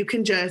space that you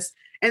can just,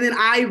 and then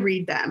I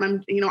read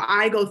them.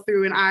 I go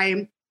through and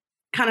I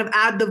kind of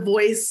add the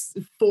voice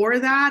for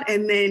that.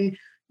 And then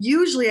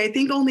usually, I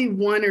think only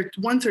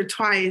once or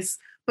twice,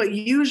 but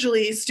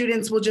usually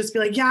students will just be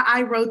like, yeah,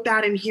 I wrote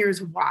that and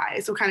here's why.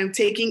 So kind of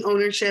taking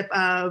ownership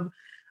of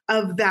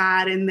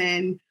that, and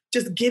then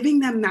just giving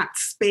them that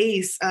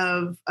space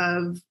of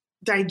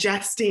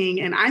digesting.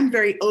 And I'm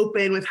very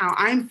open with how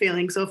I'm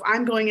feeling. So if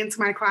I'm going into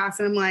my class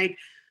and I'm like,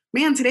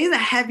 man, today's a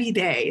heavy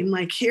day,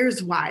 and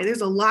here's why.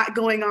 There's a lot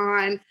going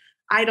on.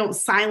 I don't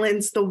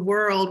silence the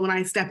world when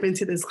I step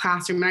into this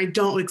classroom, and I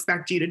don't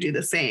expect you to do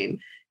the same.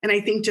 And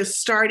I think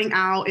just starting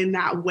out in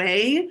that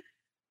way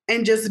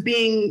and just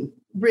being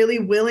really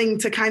willing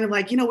to kind of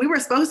we were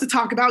supposed to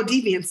talk about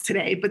deviance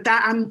today, but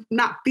that I'm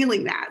not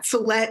feeling that. So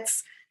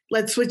let's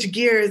switch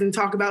gears and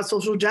talk about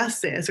social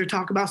justice or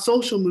talk about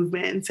social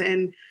movements,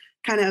 and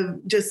kind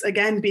of just,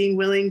 again, being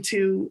willing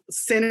to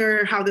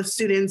center how the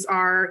students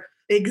are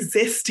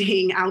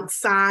existing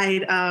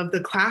outside of the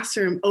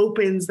classroom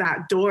opens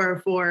that door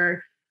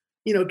for,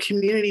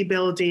 community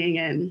building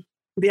and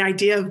the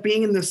idea of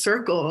being in the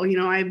circle.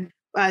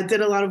 I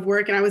did a lot of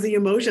work, and I was a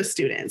Umoja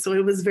student. So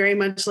it was very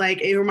much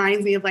it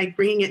reminds me of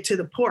bringing it to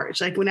the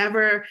porch.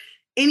 Whenever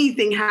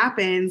anything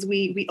happens,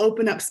 we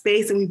open up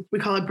space and we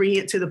call it bringing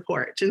it to the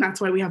porch. And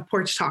that's why we have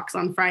porch talks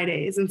on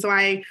Fridays. And so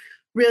I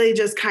really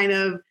just kind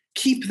of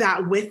keep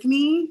that with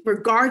me,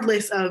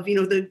 regardless of,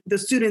 the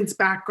students'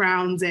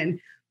 backgrounds and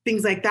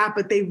things like that.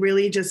 But they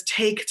really just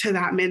take to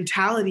that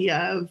mentality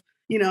of,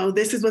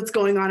 this is what's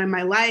going on in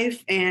my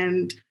life.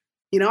 And,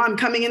 I'm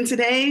coming in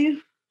today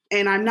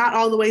and I'm not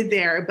all the way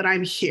there, but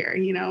I'm here,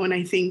 and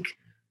I think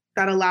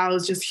that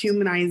allows just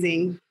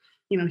humanizing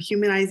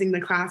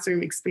the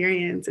classroom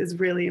experience is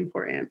really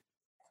important.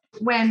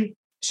 When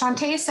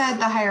Shantae said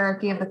the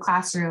hierarchy of the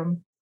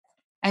classroom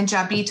and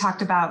Jabi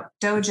talked about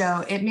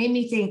Dojo, it made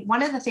me think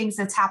one of the things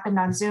that's happened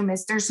on Zoom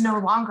is there's no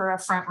longer a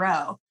front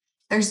row.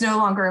 There's no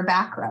longer a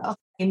back row.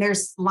 And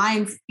there's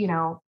lines,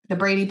 the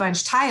Brady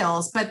Bunch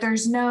tiles, but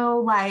there's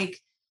no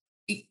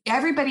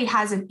everybody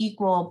has an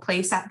equal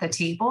place at the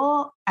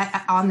table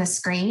on the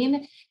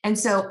screen. And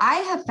so I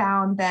have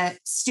found that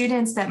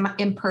students that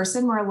in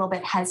person were a little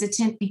bit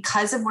hesitant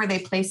because of where they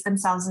place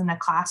themselves in the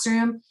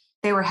classroom.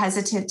 They were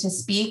hesitant to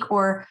speak,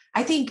 or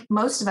I think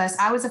most of us,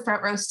 I was a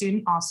front row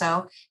student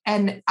also,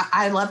 and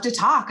I love to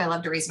talk. I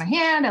love to raise my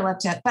hand.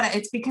 But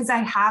it's because I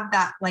have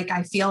that,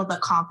 I feel the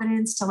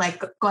confidence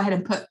to go ahead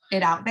and put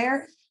it out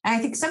there. And I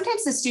think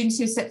sometimes the students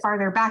who sit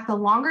farther back, the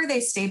longer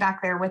they stay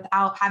back there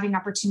without having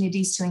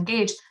opportunities to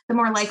engage, the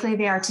more likely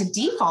they are to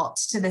default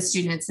to the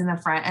students in the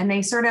front. And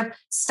they sort of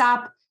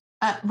stop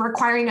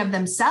requiring of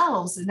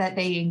themselves that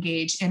they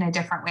engage in a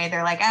different way.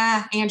 They're like,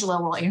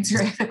 Angela will answer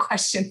the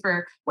question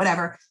for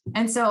whatever.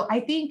 And so I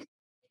think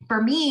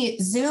for me,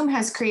 Zoom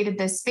has created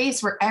this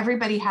space where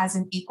everybody has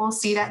an equal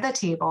seat at the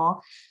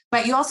table,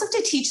 but you also have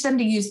to teach them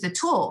to use the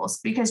tools,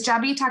 because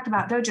Jabi talked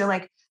about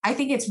Dojo. I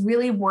think it's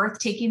really worth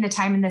taking the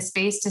time in this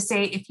space to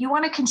say, if you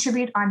want to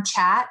contribute on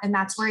chat and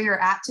that's where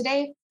you're at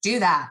today, do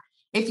that.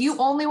 If you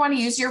only want to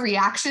use your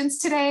reactions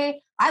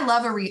today, I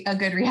love a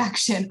good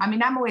reaction. I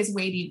mean, I'm always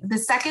waiting. The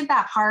second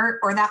that heart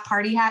or that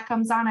party hat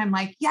comes on, I'm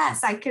like,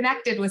 yes, I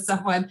connected with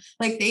someone.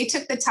 They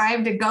took the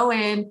time to go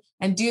in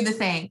and do the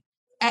thing.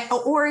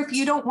 Or if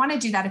you don't want to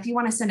do that, if you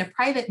want to send a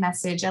private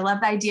message, I love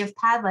the idea of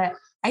Padlet.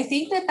 I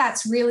think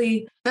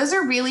those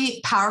are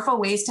really powerful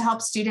ways to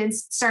help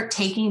students start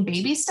taking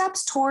baby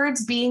steps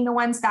towards being the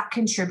ones that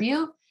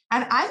contribute.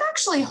 And I'm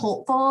actually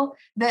hopeful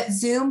that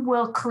Zoom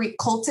will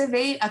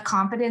cultivate a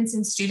confidence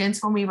in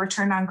students when we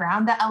return on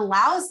ground that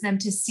allows them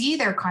to see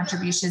their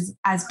contributions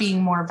as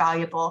being more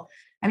valuable.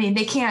 I mean,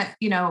 they can't,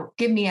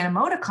 give me an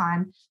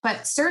emoticon,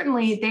 but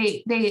certainly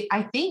they,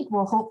 I think,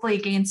 will hopefully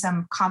gain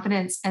some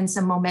confidence and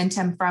some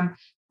momentum from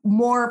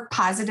more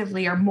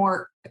positively or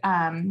more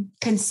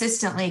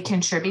consistently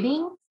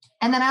contributing.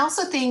 And then I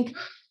also think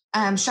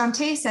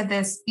Shantae said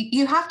this,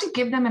 you have to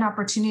give them an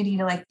opportunity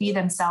to be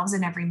themselves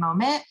in every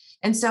moment.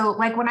 And so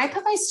when I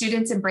put my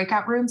students in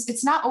breakout rooms,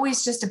 it's not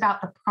always just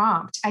about the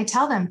prompt. I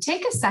tell them,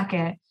 take a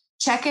second,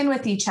 check in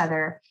with each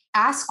other,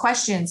 ask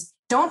questions.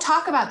 Don't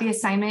talk about the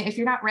assignment if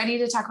you're not ready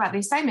to talk about the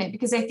assignment,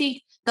 because I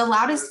think the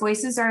loudest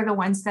voices are the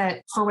ones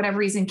that, for whatever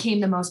reason,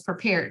 came the most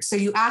prepared. So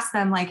you ask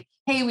them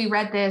hey, we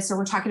read this, or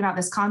we're talking about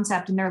this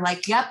concept, and they're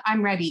like, yep,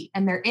 I'm ready.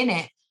 And they're in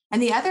it.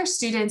 And the other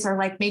students are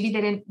maybe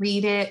they didn't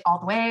read it all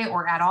the way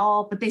or at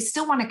all, but they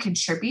still want to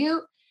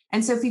contribute.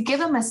 And so if you give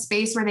them a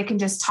space where they can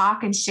just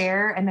talk and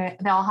share and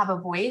they'll have a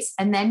voice,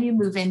 and then you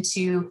move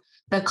into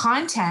the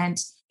content,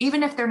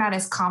 even if they're not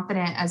as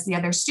confident as the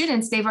other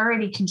students, they've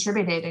already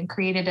contributed and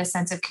created a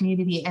sense of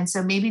community. And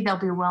so maybe they'll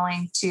be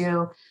willing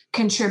to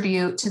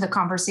contribute to the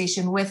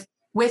conversation with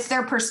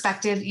their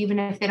perspective, even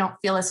if they don't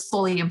feel as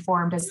fully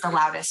informed as the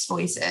loudest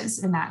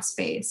voices in that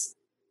space.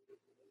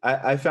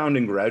 I found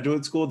in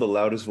graduate school, the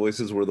loudest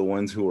voices were the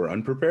ones who were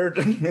unprepared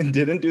and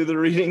didn't do the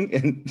reading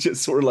and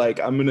just were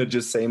I'm going to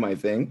just say my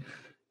thing.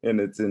 And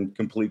it's in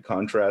complete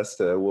contrast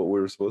to what we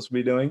were supposed to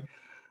be doing.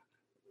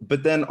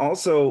 But then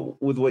also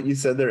with what you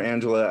said there,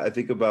 Angela, I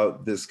think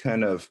about this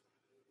kind of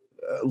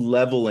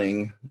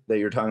leveling that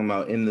you're talking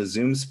about in the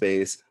Zoom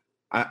space.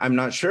 I'm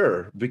not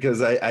sure,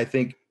 because I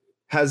think,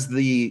 has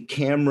the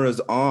cameras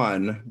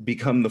on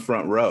become the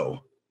front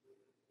row?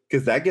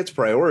 Because that gets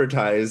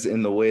prioritized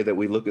in the way that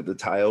we look at the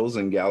tiles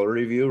and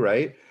gallery view,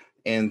 right?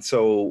 And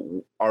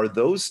so are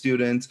those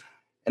students,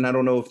 and I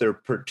don't know if they're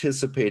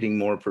participating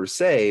more per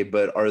se,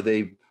 but are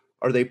they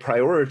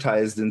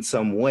prioritized in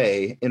some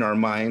way in our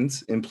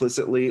minds,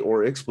 implicitly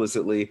or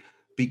explicitly,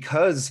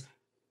 because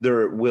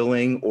they're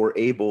willing or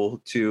able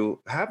to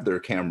have their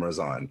cameras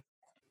on?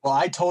 Well,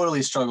 I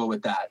totally struggle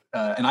with that.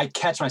 And I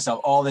catch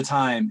myself all the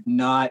time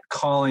not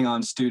calling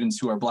on students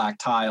who are black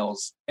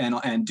tiles, and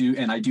I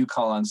do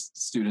call on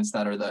students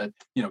that are the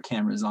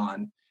cameras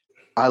on.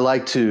 I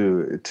like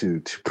to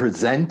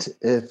present,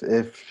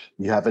 if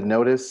you haven't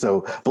noticed.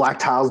 So black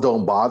tiles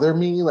don't bother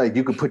me.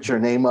 You could put your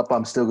name up,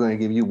 I'm still going to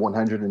give you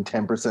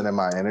 110% of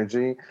my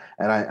energy.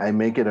 And I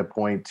make it a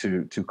point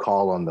to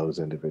call on those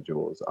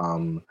individuals.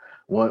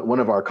 One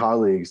of our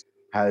colleagues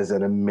has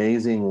an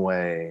amazing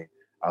way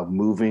of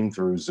moving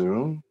through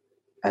Zoom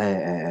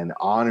and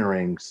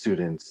honoring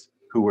students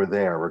who were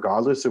there,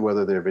 regardless of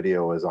whether their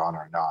video is on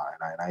or not.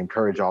 And I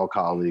encourage all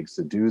colleagues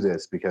to do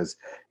this because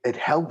it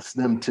helps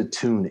them to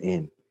tune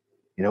in.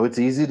 You know, it's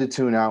easy to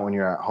tune out when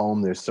you're at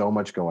home. There's so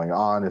much going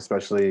on,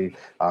 especially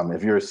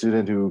if you're a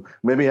student who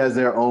maybe has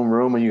their own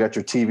room and you got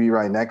your TV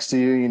right next to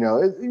you, you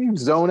know, you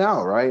zone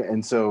out, right?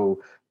 And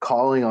so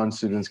calling on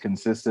students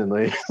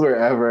consistently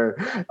wherever,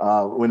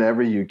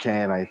 whenever you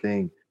can, I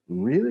think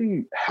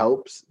really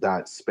helps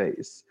that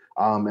space.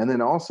 And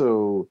then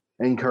also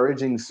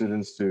encouraging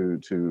students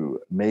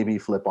to maybe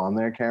flip on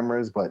their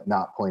cameras, but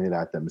not point it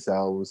at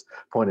themselves,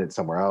 point it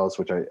somewhere else,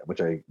 which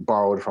I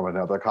borrowed from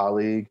another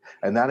colleague.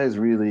 And that has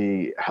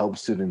really helped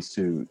students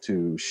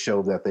to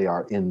show that they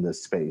are in the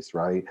space,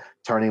 right?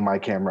 Turning my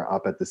camera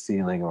up at the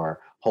ceiling or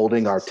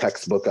holding our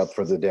textbook up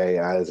for the day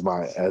as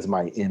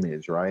my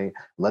image, right?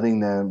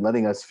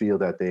 Letting us feel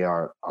that they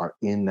are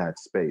in that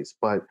space.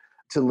 But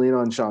to lean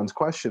on Sean's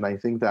question, I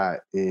think that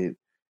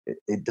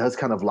it does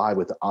kind of lie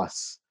with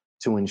us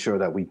to ensure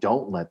that we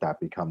don't let that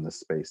become the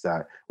space,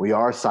 that we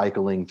are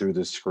cycling through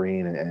the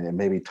screen and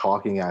maybe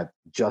talking at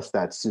just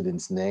that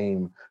student's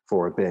name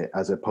for a bit,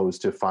 as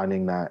opposed to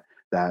finding that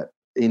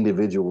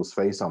individual's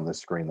face on the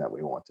screen that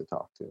we want to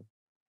talk to.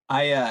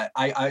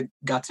 I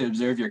got to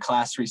observe your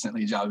class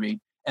recently, Javi,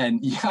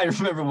 and I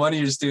remember one of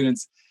your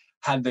students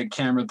had the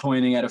camera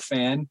pointing at a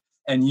fan,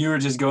 and you were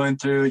just going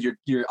through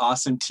your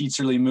awesome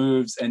teacherly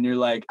moves, and you're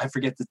like,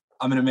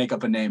 I'm gonna make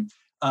up a name.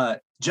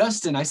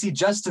 Justin, I see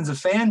Justin's a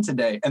fan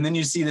today. And then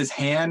you see this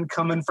hand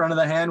come in front of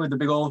the hand with the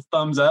big old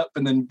thumbs up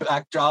and then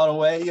back draw it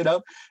away, you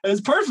know? It was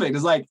perfect.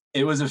 It's like,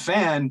 it was a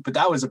fan, but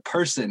that was a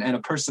person and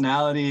a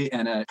personality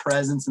and a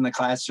presence in the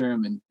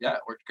classroom. And yeah,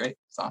 it worked great.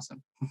 It's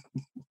awesome.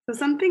 So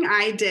something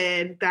I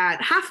did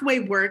that halfway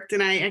worked,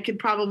 and I could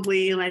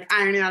probably like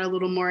iron it out a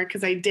little more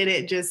because I did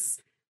it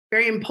just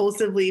very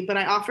impulsively, but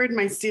I offered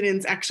my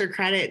students extra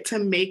credit to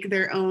make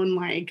their own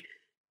like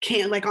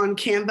on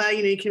Canva,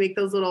 you know, you can make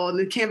those little, and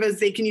the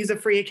Canvas, they can use a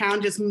free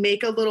account, just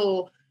make a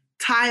little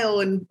tile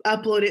and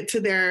upload it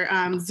to their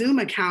Zoom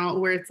account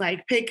where it's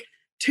like, pick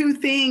 2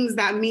 things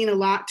that mean a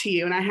lot to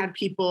you. And I had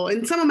people,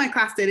 and some of my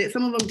class did it,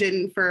 some of them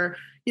didn't for,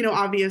 you know,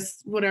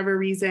 obvious whatever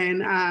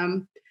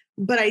reason.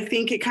 But I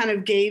think it kind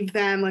of gave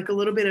them like a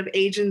little bit of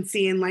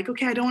agency and like,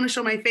 okay, I don't want to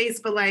show my face,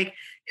 but like,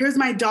 here's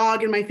my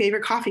dog and my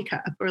favorite coffee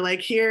cup, or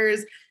like,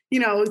 here's, you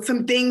know,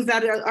 some things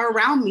that are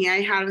around me. I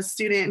had a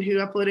student who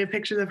uploaded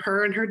pictures of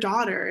her and her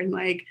daughter. And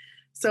like,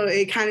 so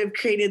it kind of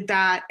created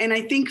that. And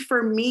I think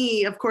for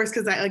me, of course,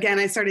 because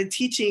I started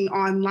teaching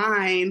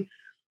online,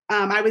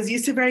 I was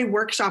used to very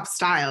workshop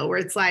style where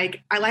it's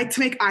like, I like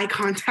to make eye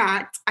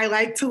contact. I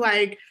like to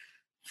like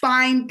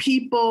find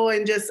people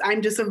and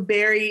I'm just a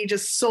very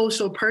just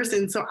social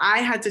person. So I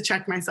had to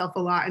check myself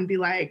a lot and be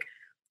like,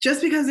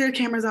 just because their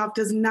camera's off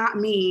does not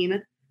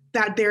mean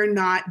that they're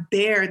not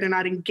there. They're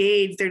not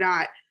engaged. They're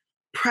not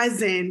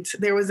present.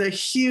 There was a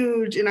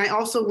huge, and I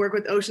also work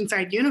with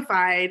Oceanside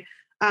Unified.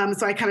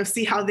 So I kind of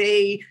see how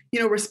they, you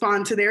know,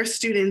 respond to their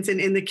students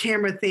and in the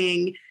camera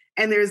thing.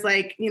 And there's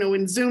like, you know,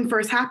 when Zoom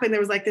first happened, there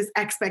was like this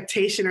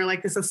expectation or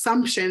like this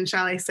assumption,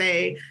 shall I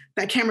say,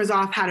 that cameras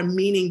off had a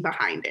meaning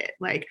behind it.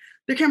 Like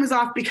their cameras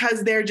off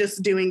because they're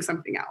just doing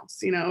something else,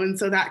 you know? And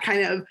so that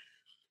kind of,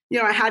 you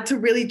know, I had to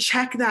really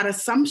check that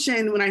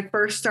assumption when I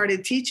first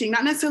started teaching,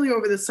 not necessarily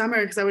over the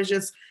summer, because I was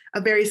just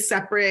a very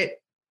separate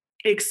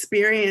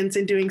experience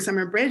in doing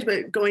summer bridge,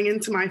 but going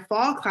into my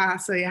fall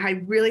class,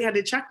 I really had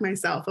to check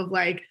myself of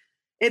like,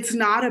 it's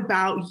not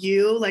about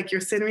you, like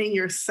you're centering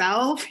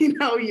yourself, you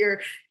know,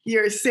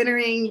 you're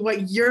centering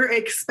what you're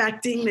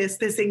expecting,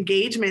 this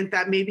engagement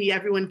that maybe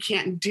everyone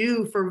can't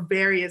do for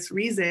various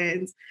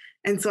reasons.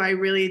 And so I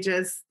really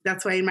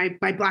that's why in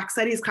my Black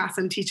Studies class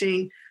I'm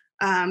teaching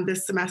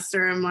this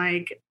semester, I'm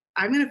like,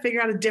 I'm going to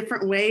figure out a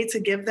different way to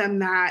give them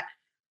that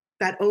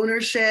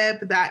ownership,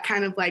 that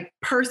kind of like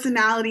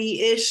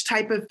personality-ish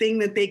type of thing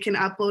that they can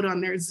upload on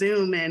their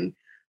Zoom. And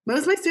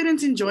most of my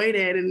students enjoyed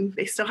it and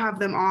they still have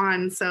them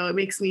on. So it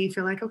makes me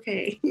feel like,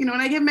 okay, you know,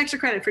 and I give them extra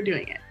credit for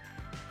doing it.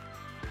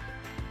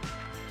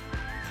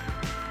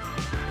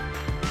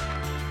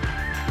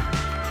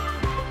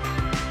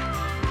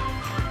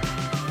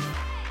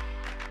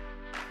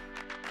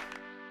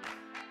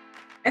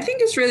 I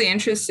think it's really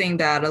interesting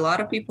that a lot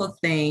of people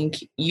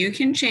think you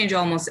can change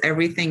almost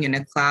everything in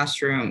a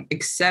classroom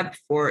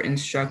except for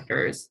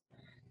instructors.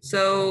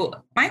 So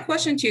my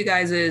question to you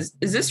guys is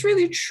this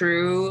really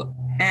true?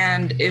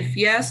 And if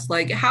yes,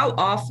 like how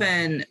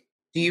often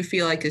do you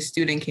feel like a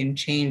student can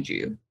change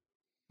you?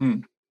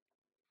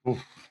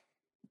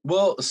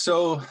 Well,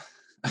 so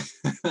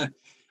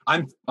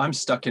I'm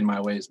stuck in my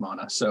ways,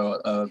 Mana.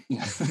 So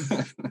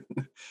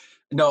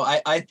no,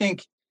 I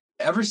think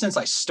ever since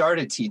I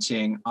started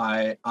teaching,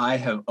 I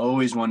have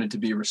always wanted to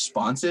be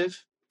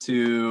responsive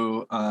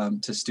to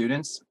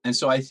students. And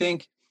so I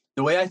think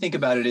the way I think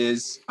about it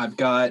is I've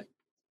got,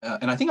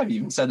 and I think I've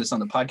even said this on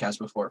the podcast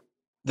before,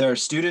 there are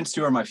students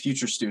who are my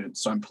future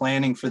students. So I'm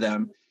planning for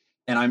them.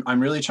 And I'm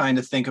really trying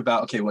to think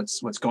about, okay,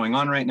 what's going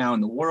on right now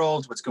in the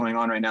world? What's going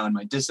on right now in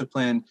my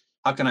discipline?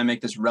 How can I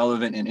make this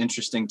relevant and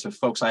interesting to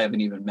folks I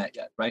haven't even met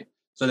yet, right?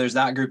 So there's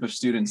that group of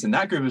students, and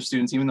that group of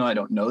students, even though I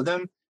don't know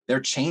them, they're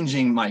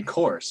changing my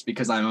course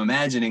because I'm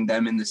imagining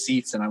them in the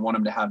seats and I want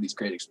them to have these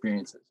great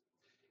experiences.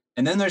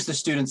 And then there's the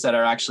students that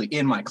are actually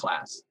in my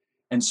class.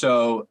 And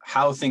so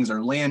how things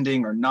are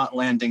landing or not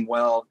landing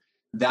well,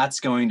 that's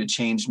going to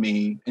change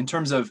me in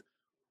terms of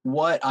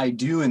what I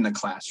do in the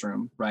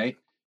classroom, right?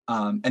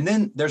 And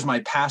then there's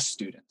my past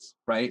students,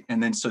 right?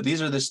 And then so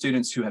these are the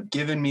students who have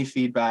given me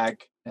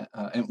feedback,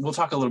 and we'll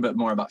talk a little bit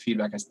more about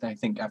feedback, I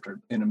think, after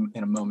in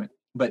a moment.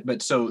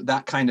 But so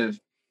that kind of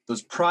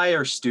those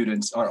prior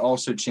students are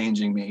also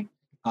changing me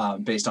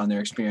based on their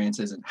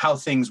experiences and how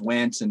things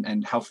went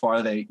and how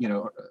far they,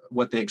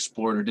 what they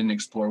explored or didn't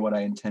explore, what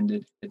I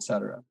intended, et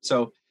cetera.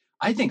 So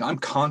I think I'm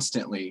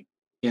constantly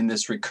in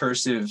this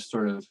recursive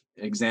sort of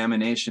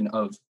examination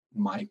of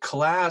my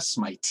class,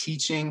 my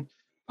teaching,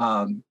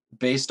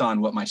 based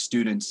on what my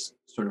students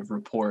sort of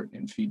report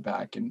and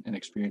feedback and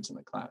experience in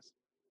the class.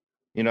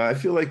 I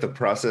feel like the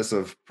process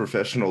of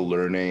professional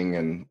learning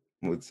and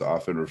what's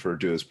often referred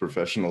to as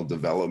professional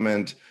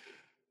development,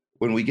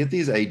 when we get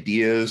these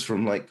ideas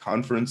from like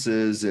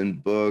conferences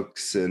and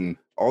books and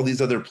all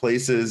these other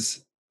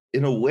places,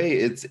 in a way,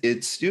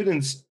 it's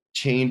students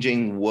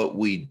changing what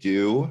we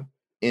do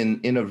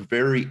in a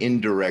very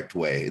indirect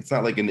way. It's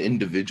not like an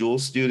individual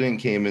student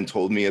came and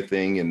told me a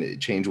thing and it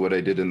changed what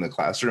I did in the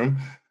classroom.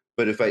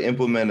 But if I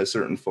implement a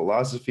certain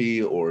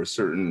philosophy or a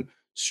certain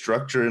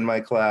structure in my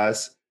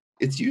class,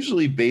 it's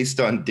usually based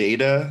on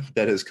data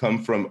that has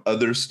come from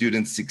other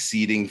students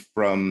succeeding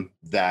from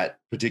that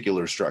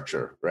particular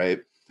structure, right?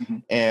 Mm-hmm.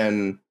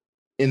 And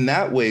in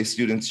that way,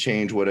 students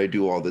change what I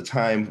do all the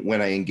time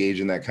when I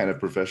engage in that kind of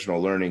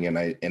professional learning and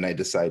I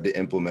decide to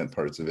implement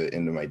parts of it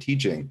into my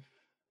teaching.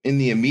 In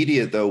the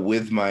immediate, though,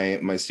 with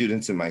my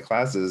students in my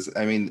classes,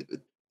 I mean,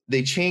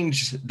 they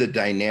change the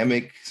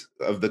dynamic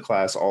of the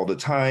class all the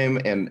time.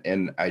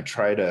 And I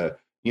try to,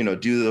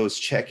 do those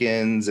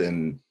check-ins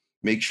and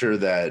make sure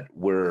that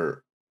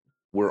we're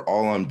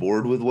all on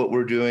board with what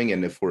we're doing.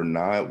 And if we're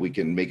not, we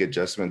can make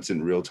adjustments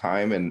in real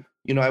time. And,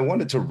 I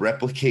wanted to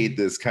replicate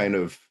this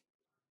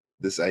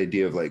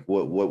idea of like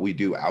what we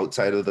do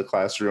outside of the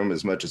classroom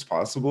as much as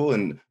possible.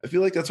 And I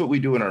feel like that's what we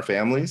do in our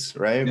families,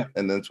 right? Yeah.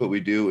 And that's what we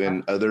do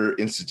in other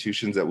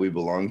institutions that we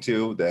belong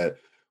to, that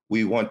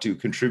we want to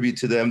contribute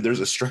to them. There's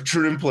a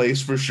structure in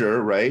place for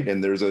sure, right?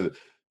 And there's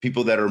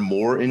people that are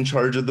more in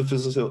charge of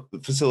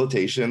the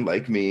facilitation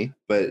like me,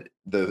 but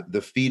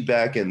the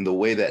feedback and the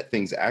way that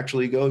things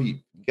actually go, you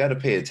got to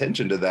pay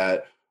attention to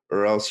that,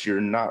 or else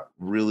you're not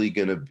really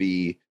going to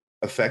be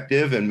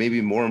effective. And maybe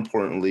more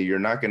importantly, you're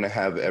not going to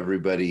have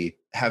everybody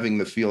having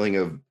the feeling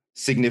of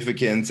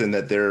significance and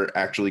that they're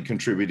actually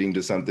contributing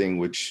to something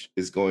which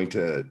is going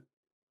to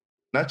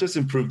not just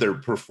improve their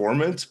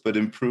performance, but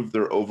improve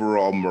their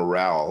overall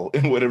morale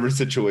in whatever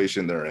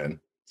situation they're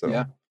in. So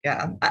yeah.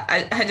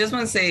 I just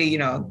want to say,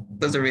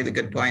 those are really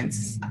good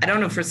points. I don't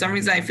know, for some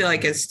reason, I feel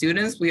like as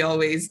students, we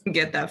always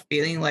get that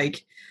feeling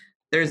like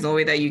there's no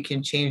way that you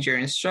can change your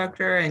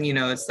instructor. And,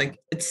 it's like,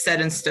 it's set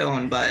in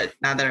stone. But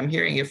now that I'm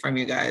hearing it from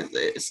you guys,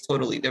 it's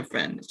totally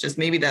different. It's just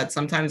maybe that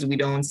sometimes we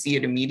don't see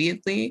it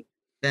immediately.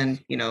 Then,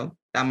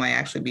 that might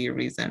actually be a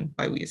reason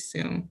why we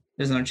assume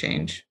there's no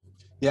change.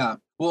 Yeah.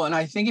 Well, and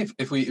I think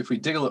if we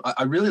dig a little,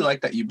 I really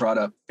like that you brought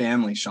up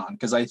family, Sean,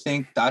 because I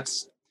think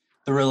that's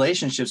the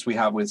relationships we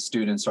have with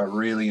students are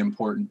really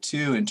important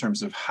too, in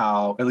terms of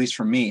how, at least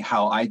for me,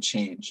 how I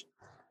change.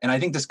 And I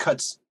think this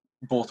cuts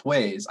both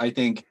ways. I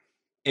think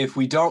if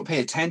we don't pay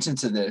attention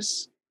to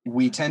this,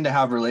 we tend to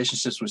have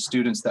relationships with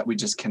students that we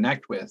just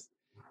connect with.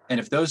 And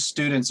if those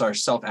students are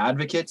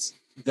self-advocates,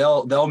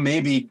 they'll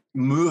maybe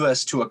move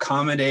us to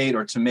accommodate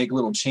or to make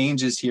little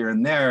changes here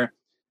and there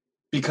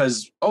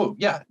because, oh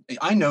yeah,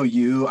 I know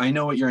you, I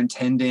know what you're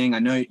intending. I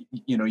know,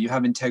 you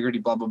have integrity,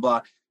 blah, blah,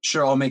 blah.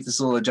 Sure, I'll make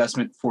this little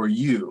adjustment for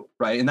you,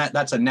 right? And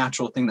that's a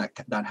natural thing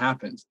that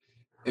happens.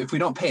 If we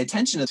don't pay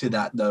attention to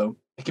that, though,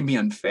 it can be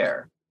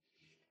unfair.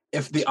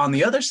 On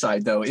the other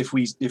side, though, if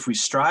we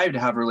strive to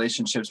have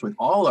relationships with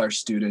all our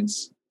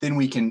students, then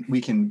we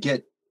can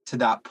get to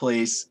that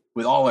place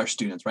with all our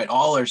students, right?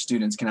 All our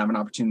students can have an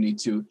opportunity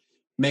to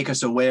make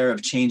us aware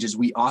of changes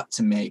we ought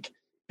to make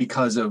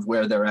because of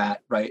where they're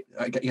at, right?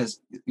 I guess,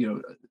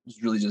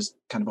 it's really just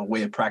kind of a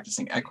way of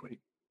practicing equity,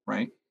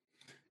 right?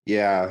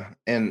 Yeah.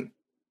 And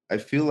I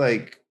feel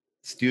like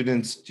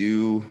students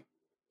do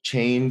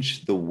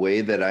change the way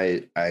that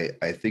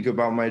I think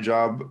about my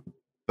job,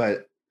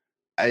 but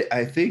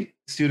I think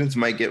students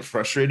might get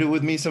frustrated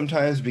with me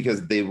sometimes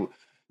because the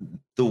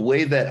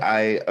way that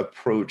I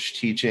approach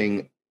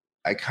teaching,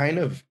 I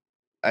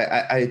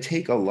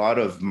take a lot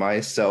of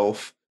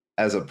myself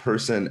as a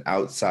person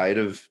outside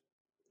of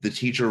the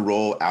teacher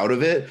role out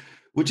of it,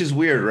 which is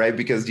weird, right?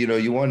 Because,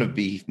 you want to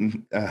be,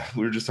 we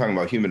were just talking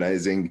about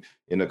humanizing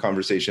in a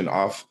conversation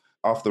off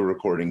the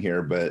recording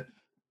here, but,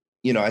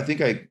 I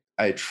think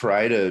I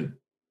try to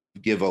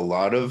give a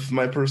lot of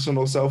my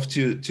personal self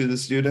to the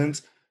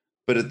students.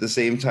 But at the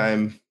same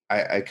time,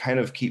 I kind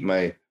of keep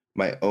my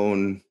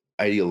own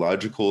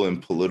ideological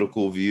and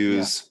political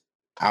views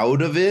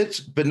out of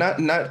it, but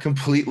not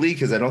completely,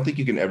 because I don't think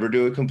you can ever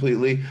do it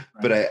completely. Right.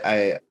 But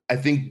I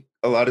think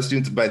a lot of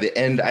students, by the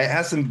end, I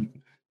ask them,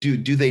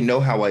 do they know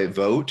how I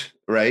vote,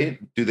 right?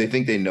 Do they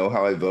think they know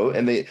how I vote?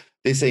 And they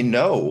say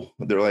no.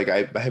 They're like,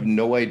 I have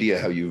no idea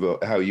how you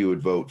vote, how you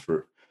would vote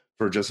for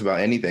just about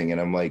anything. And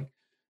I'm like,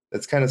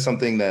 that's kind of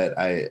something that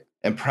I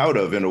am proud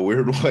of in a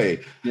weird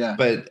way. Yeah.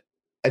 But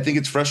I think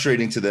it's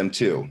frustrating to them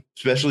too,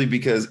 especially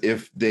because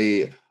if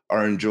they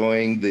are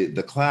enjoying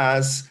the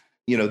class,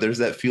 you know, there's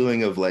that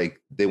feeling of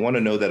like, they want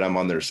to know that I'm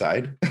on their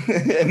side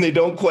and they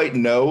don't quite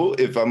know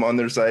if I'm on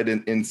their side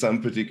in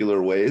some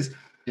particular ways.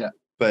 Yeah.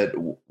 But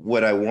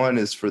what I want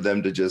is for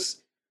them to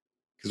just,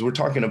 because we're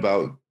talking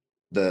about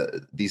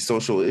these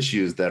social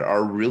issues that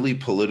are really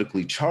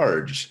politically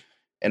charged.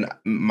 And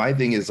my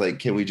thing is like,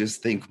 can we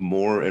just think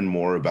more and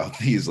more about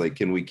these? Like,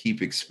 can we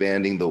keep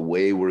expanding the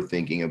way we're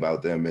thinking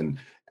about them and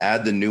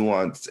add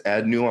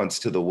nuance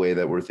to the way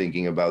that we're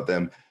thinking about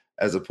them,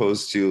 as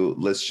opposed to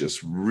let's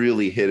just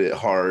really hit it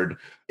hard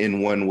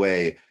in one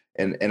way.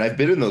 And I've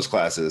been in those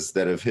classes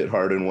that have hit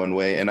hard in one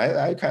way, and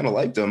I kind of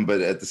liked them, but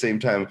at the same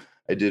time,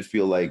 I did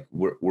feel like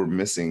we're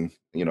missing,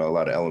 you know, a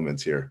lot of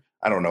elements here.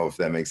 I don't know if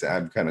that makes sense.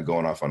 I'm kind of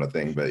going off on a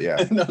thing, but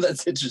yeah. No,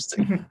 that's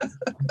interesting.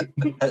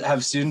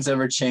 Have students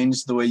ever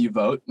changed the way you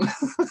vote?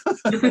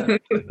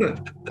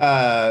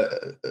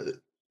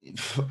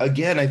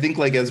 Again, I think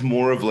like as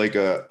more of like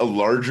a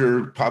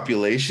larger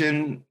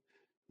population,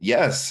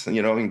 yes,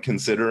 you know, and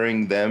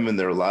considering them and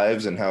their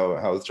lives and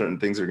how certain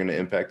things are going to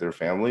impact their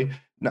family.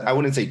 No, I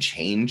wouldn't say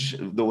change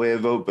the way I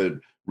vote, but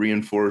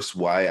reinforce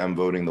why I'm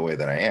voting the way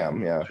that I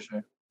am. Yeah. For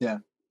sure. Yeah.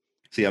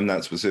 See, I'm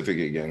not specific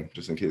again,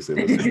 just in case they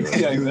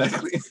listen. Yeah,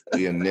 exactly.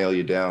 Yeah, nail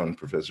you down,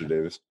 Professor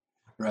Davis.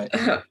 Right.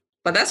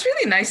 But that's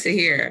really nice to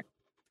hear.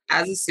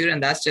 As a student,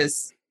 that's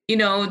just, you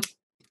know,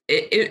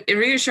 it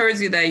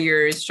reassures you that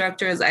your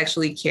instructors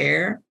actually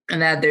care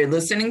and that they're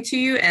listening to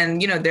you.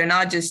 And, you know, they're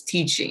not just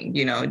teaching,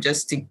 you know,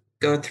 just to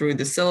go through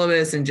the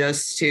syllabus and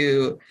just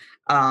to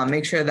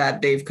make sure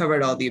that they've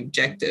covered all the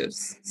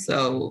objectives.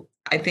 So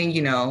I think,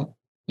 you know,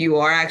 you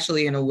are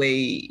actually in a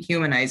way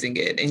humanizing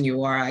it, and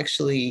you are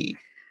actually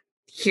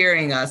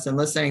hearing us and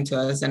listening to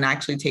us and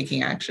actually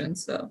taking action.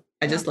 So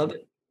I just love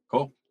it.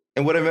 Cool.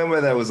 And what I meant by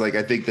that was like,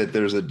 I think that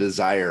there's a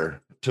desire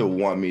to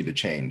want me to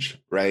change,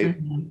 right?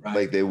 Mm-hmm. Right.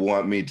 Like they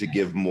want me to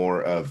give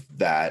more of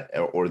that,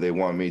 or they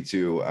want me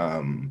to,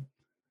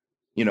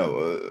 you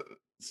know,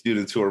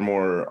 students who are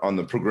more on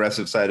the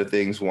progressive side of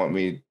things want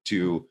me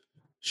to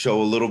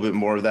show a little bit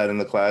more of that in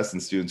the class,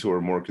 and students who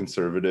are more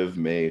conservative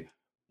may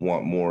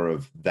want more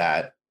of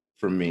that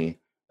from me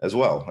as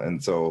well.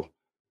 And so,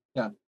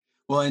 yeah.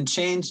 Well, and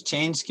change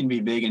can be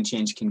big, and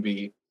change can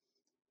be,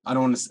 I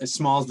don't want to,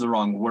 small is the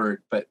wrong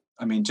word, but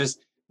I mean,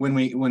 just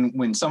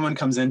when someone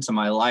comes into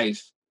my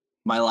life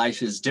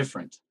is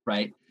different,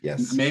 right?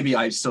 Yes. Maybe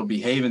I still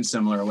behave in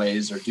similar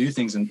ways or do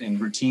things in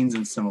routines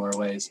in similar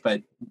ways,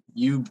 but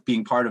you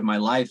being part of my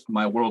life,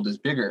 my world is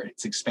bigger,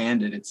 it's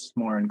expanded, it's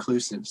more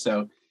inclusive.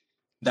 So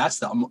that's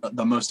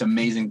the most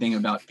amazing thing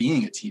about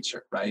being a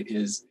teacher, right?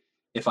 Is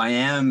if I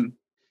am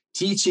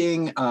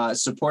teaching,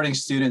 supporting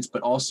students,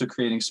 but also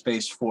creating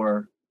space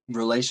for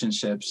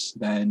relationships,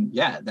 then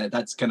yeah,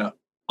 that's going to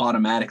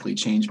automatically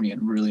change me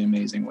in really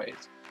amazing ways.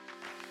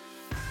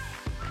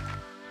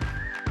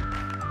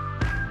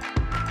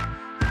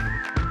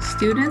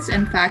 Students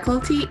and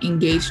faculty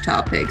engage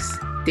topics.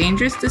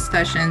 Dangerous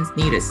discussions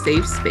need a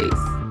safe space.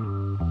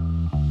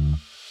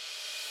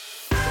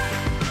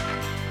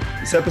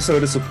 This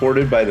episode is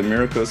supported by the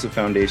Miracosa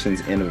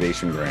Foundation's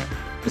Innovation Grant.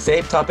 The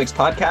Safe Topics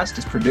podcast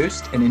is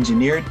produced and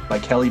engineered by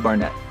Kelly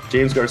Barnett.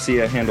 James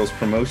Garcia handles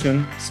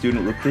promotion,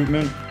 student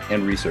recruitment,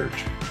 and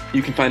research.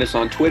 You can find us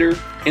on Twitter,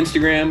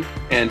 Instagram,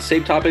 and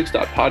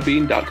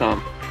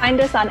safetopics.podbean.com.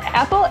 Find us on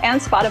Apple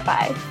and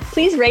Spotify.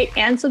 Please rate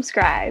and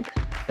subscribe.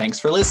 Thanks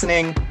for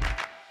listening.